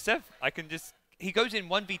 here's an SF. I can just. He goes in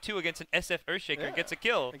 1v2 against an SF Earthshaker and gets a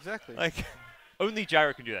kill. Exactly. Like, only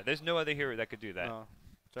Gyro can do that. There's no other hero that could do that. No.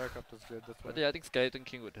 Jarkup does good. That's why. But yeah, I think Skeleton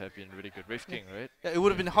King would have been really good. Wraith King, right? Yeah, it would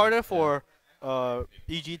have been harder for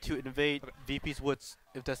EG to invade VP's woods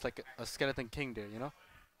if there's like a skeleton king there, you know?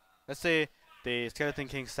 Let's say the skeleton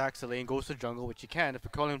king sacks the lane, goes to jungle, which he can if a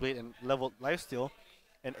crawling blade and level lifesteal,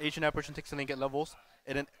 and Asian apparition takes the lane, get levels,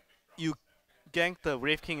 and then you gank the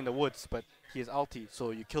Wraith King in the woods, but he has ulti,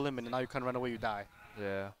 so you kill him and now you can't run away, you die.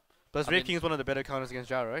 Yeah. Plus, I Wraith mean- King is one of the better counters against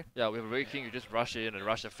Gyro, right? Yeah, with Wraith King, you just rush in and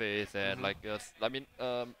rush the face, and like, I mean,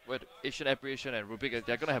 with Asian Apparition and Rubik,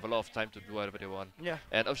 they're gonna have a lot of time to do whatever they want. Yeah,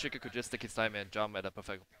 And Earthshaker could just take his time and jump at a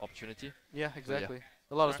perfect opportunity. yeah, exactly.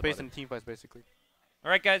 A lot of Alright. space in team fights, basically. All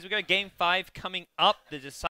right, guys, we got game 5 coming up. The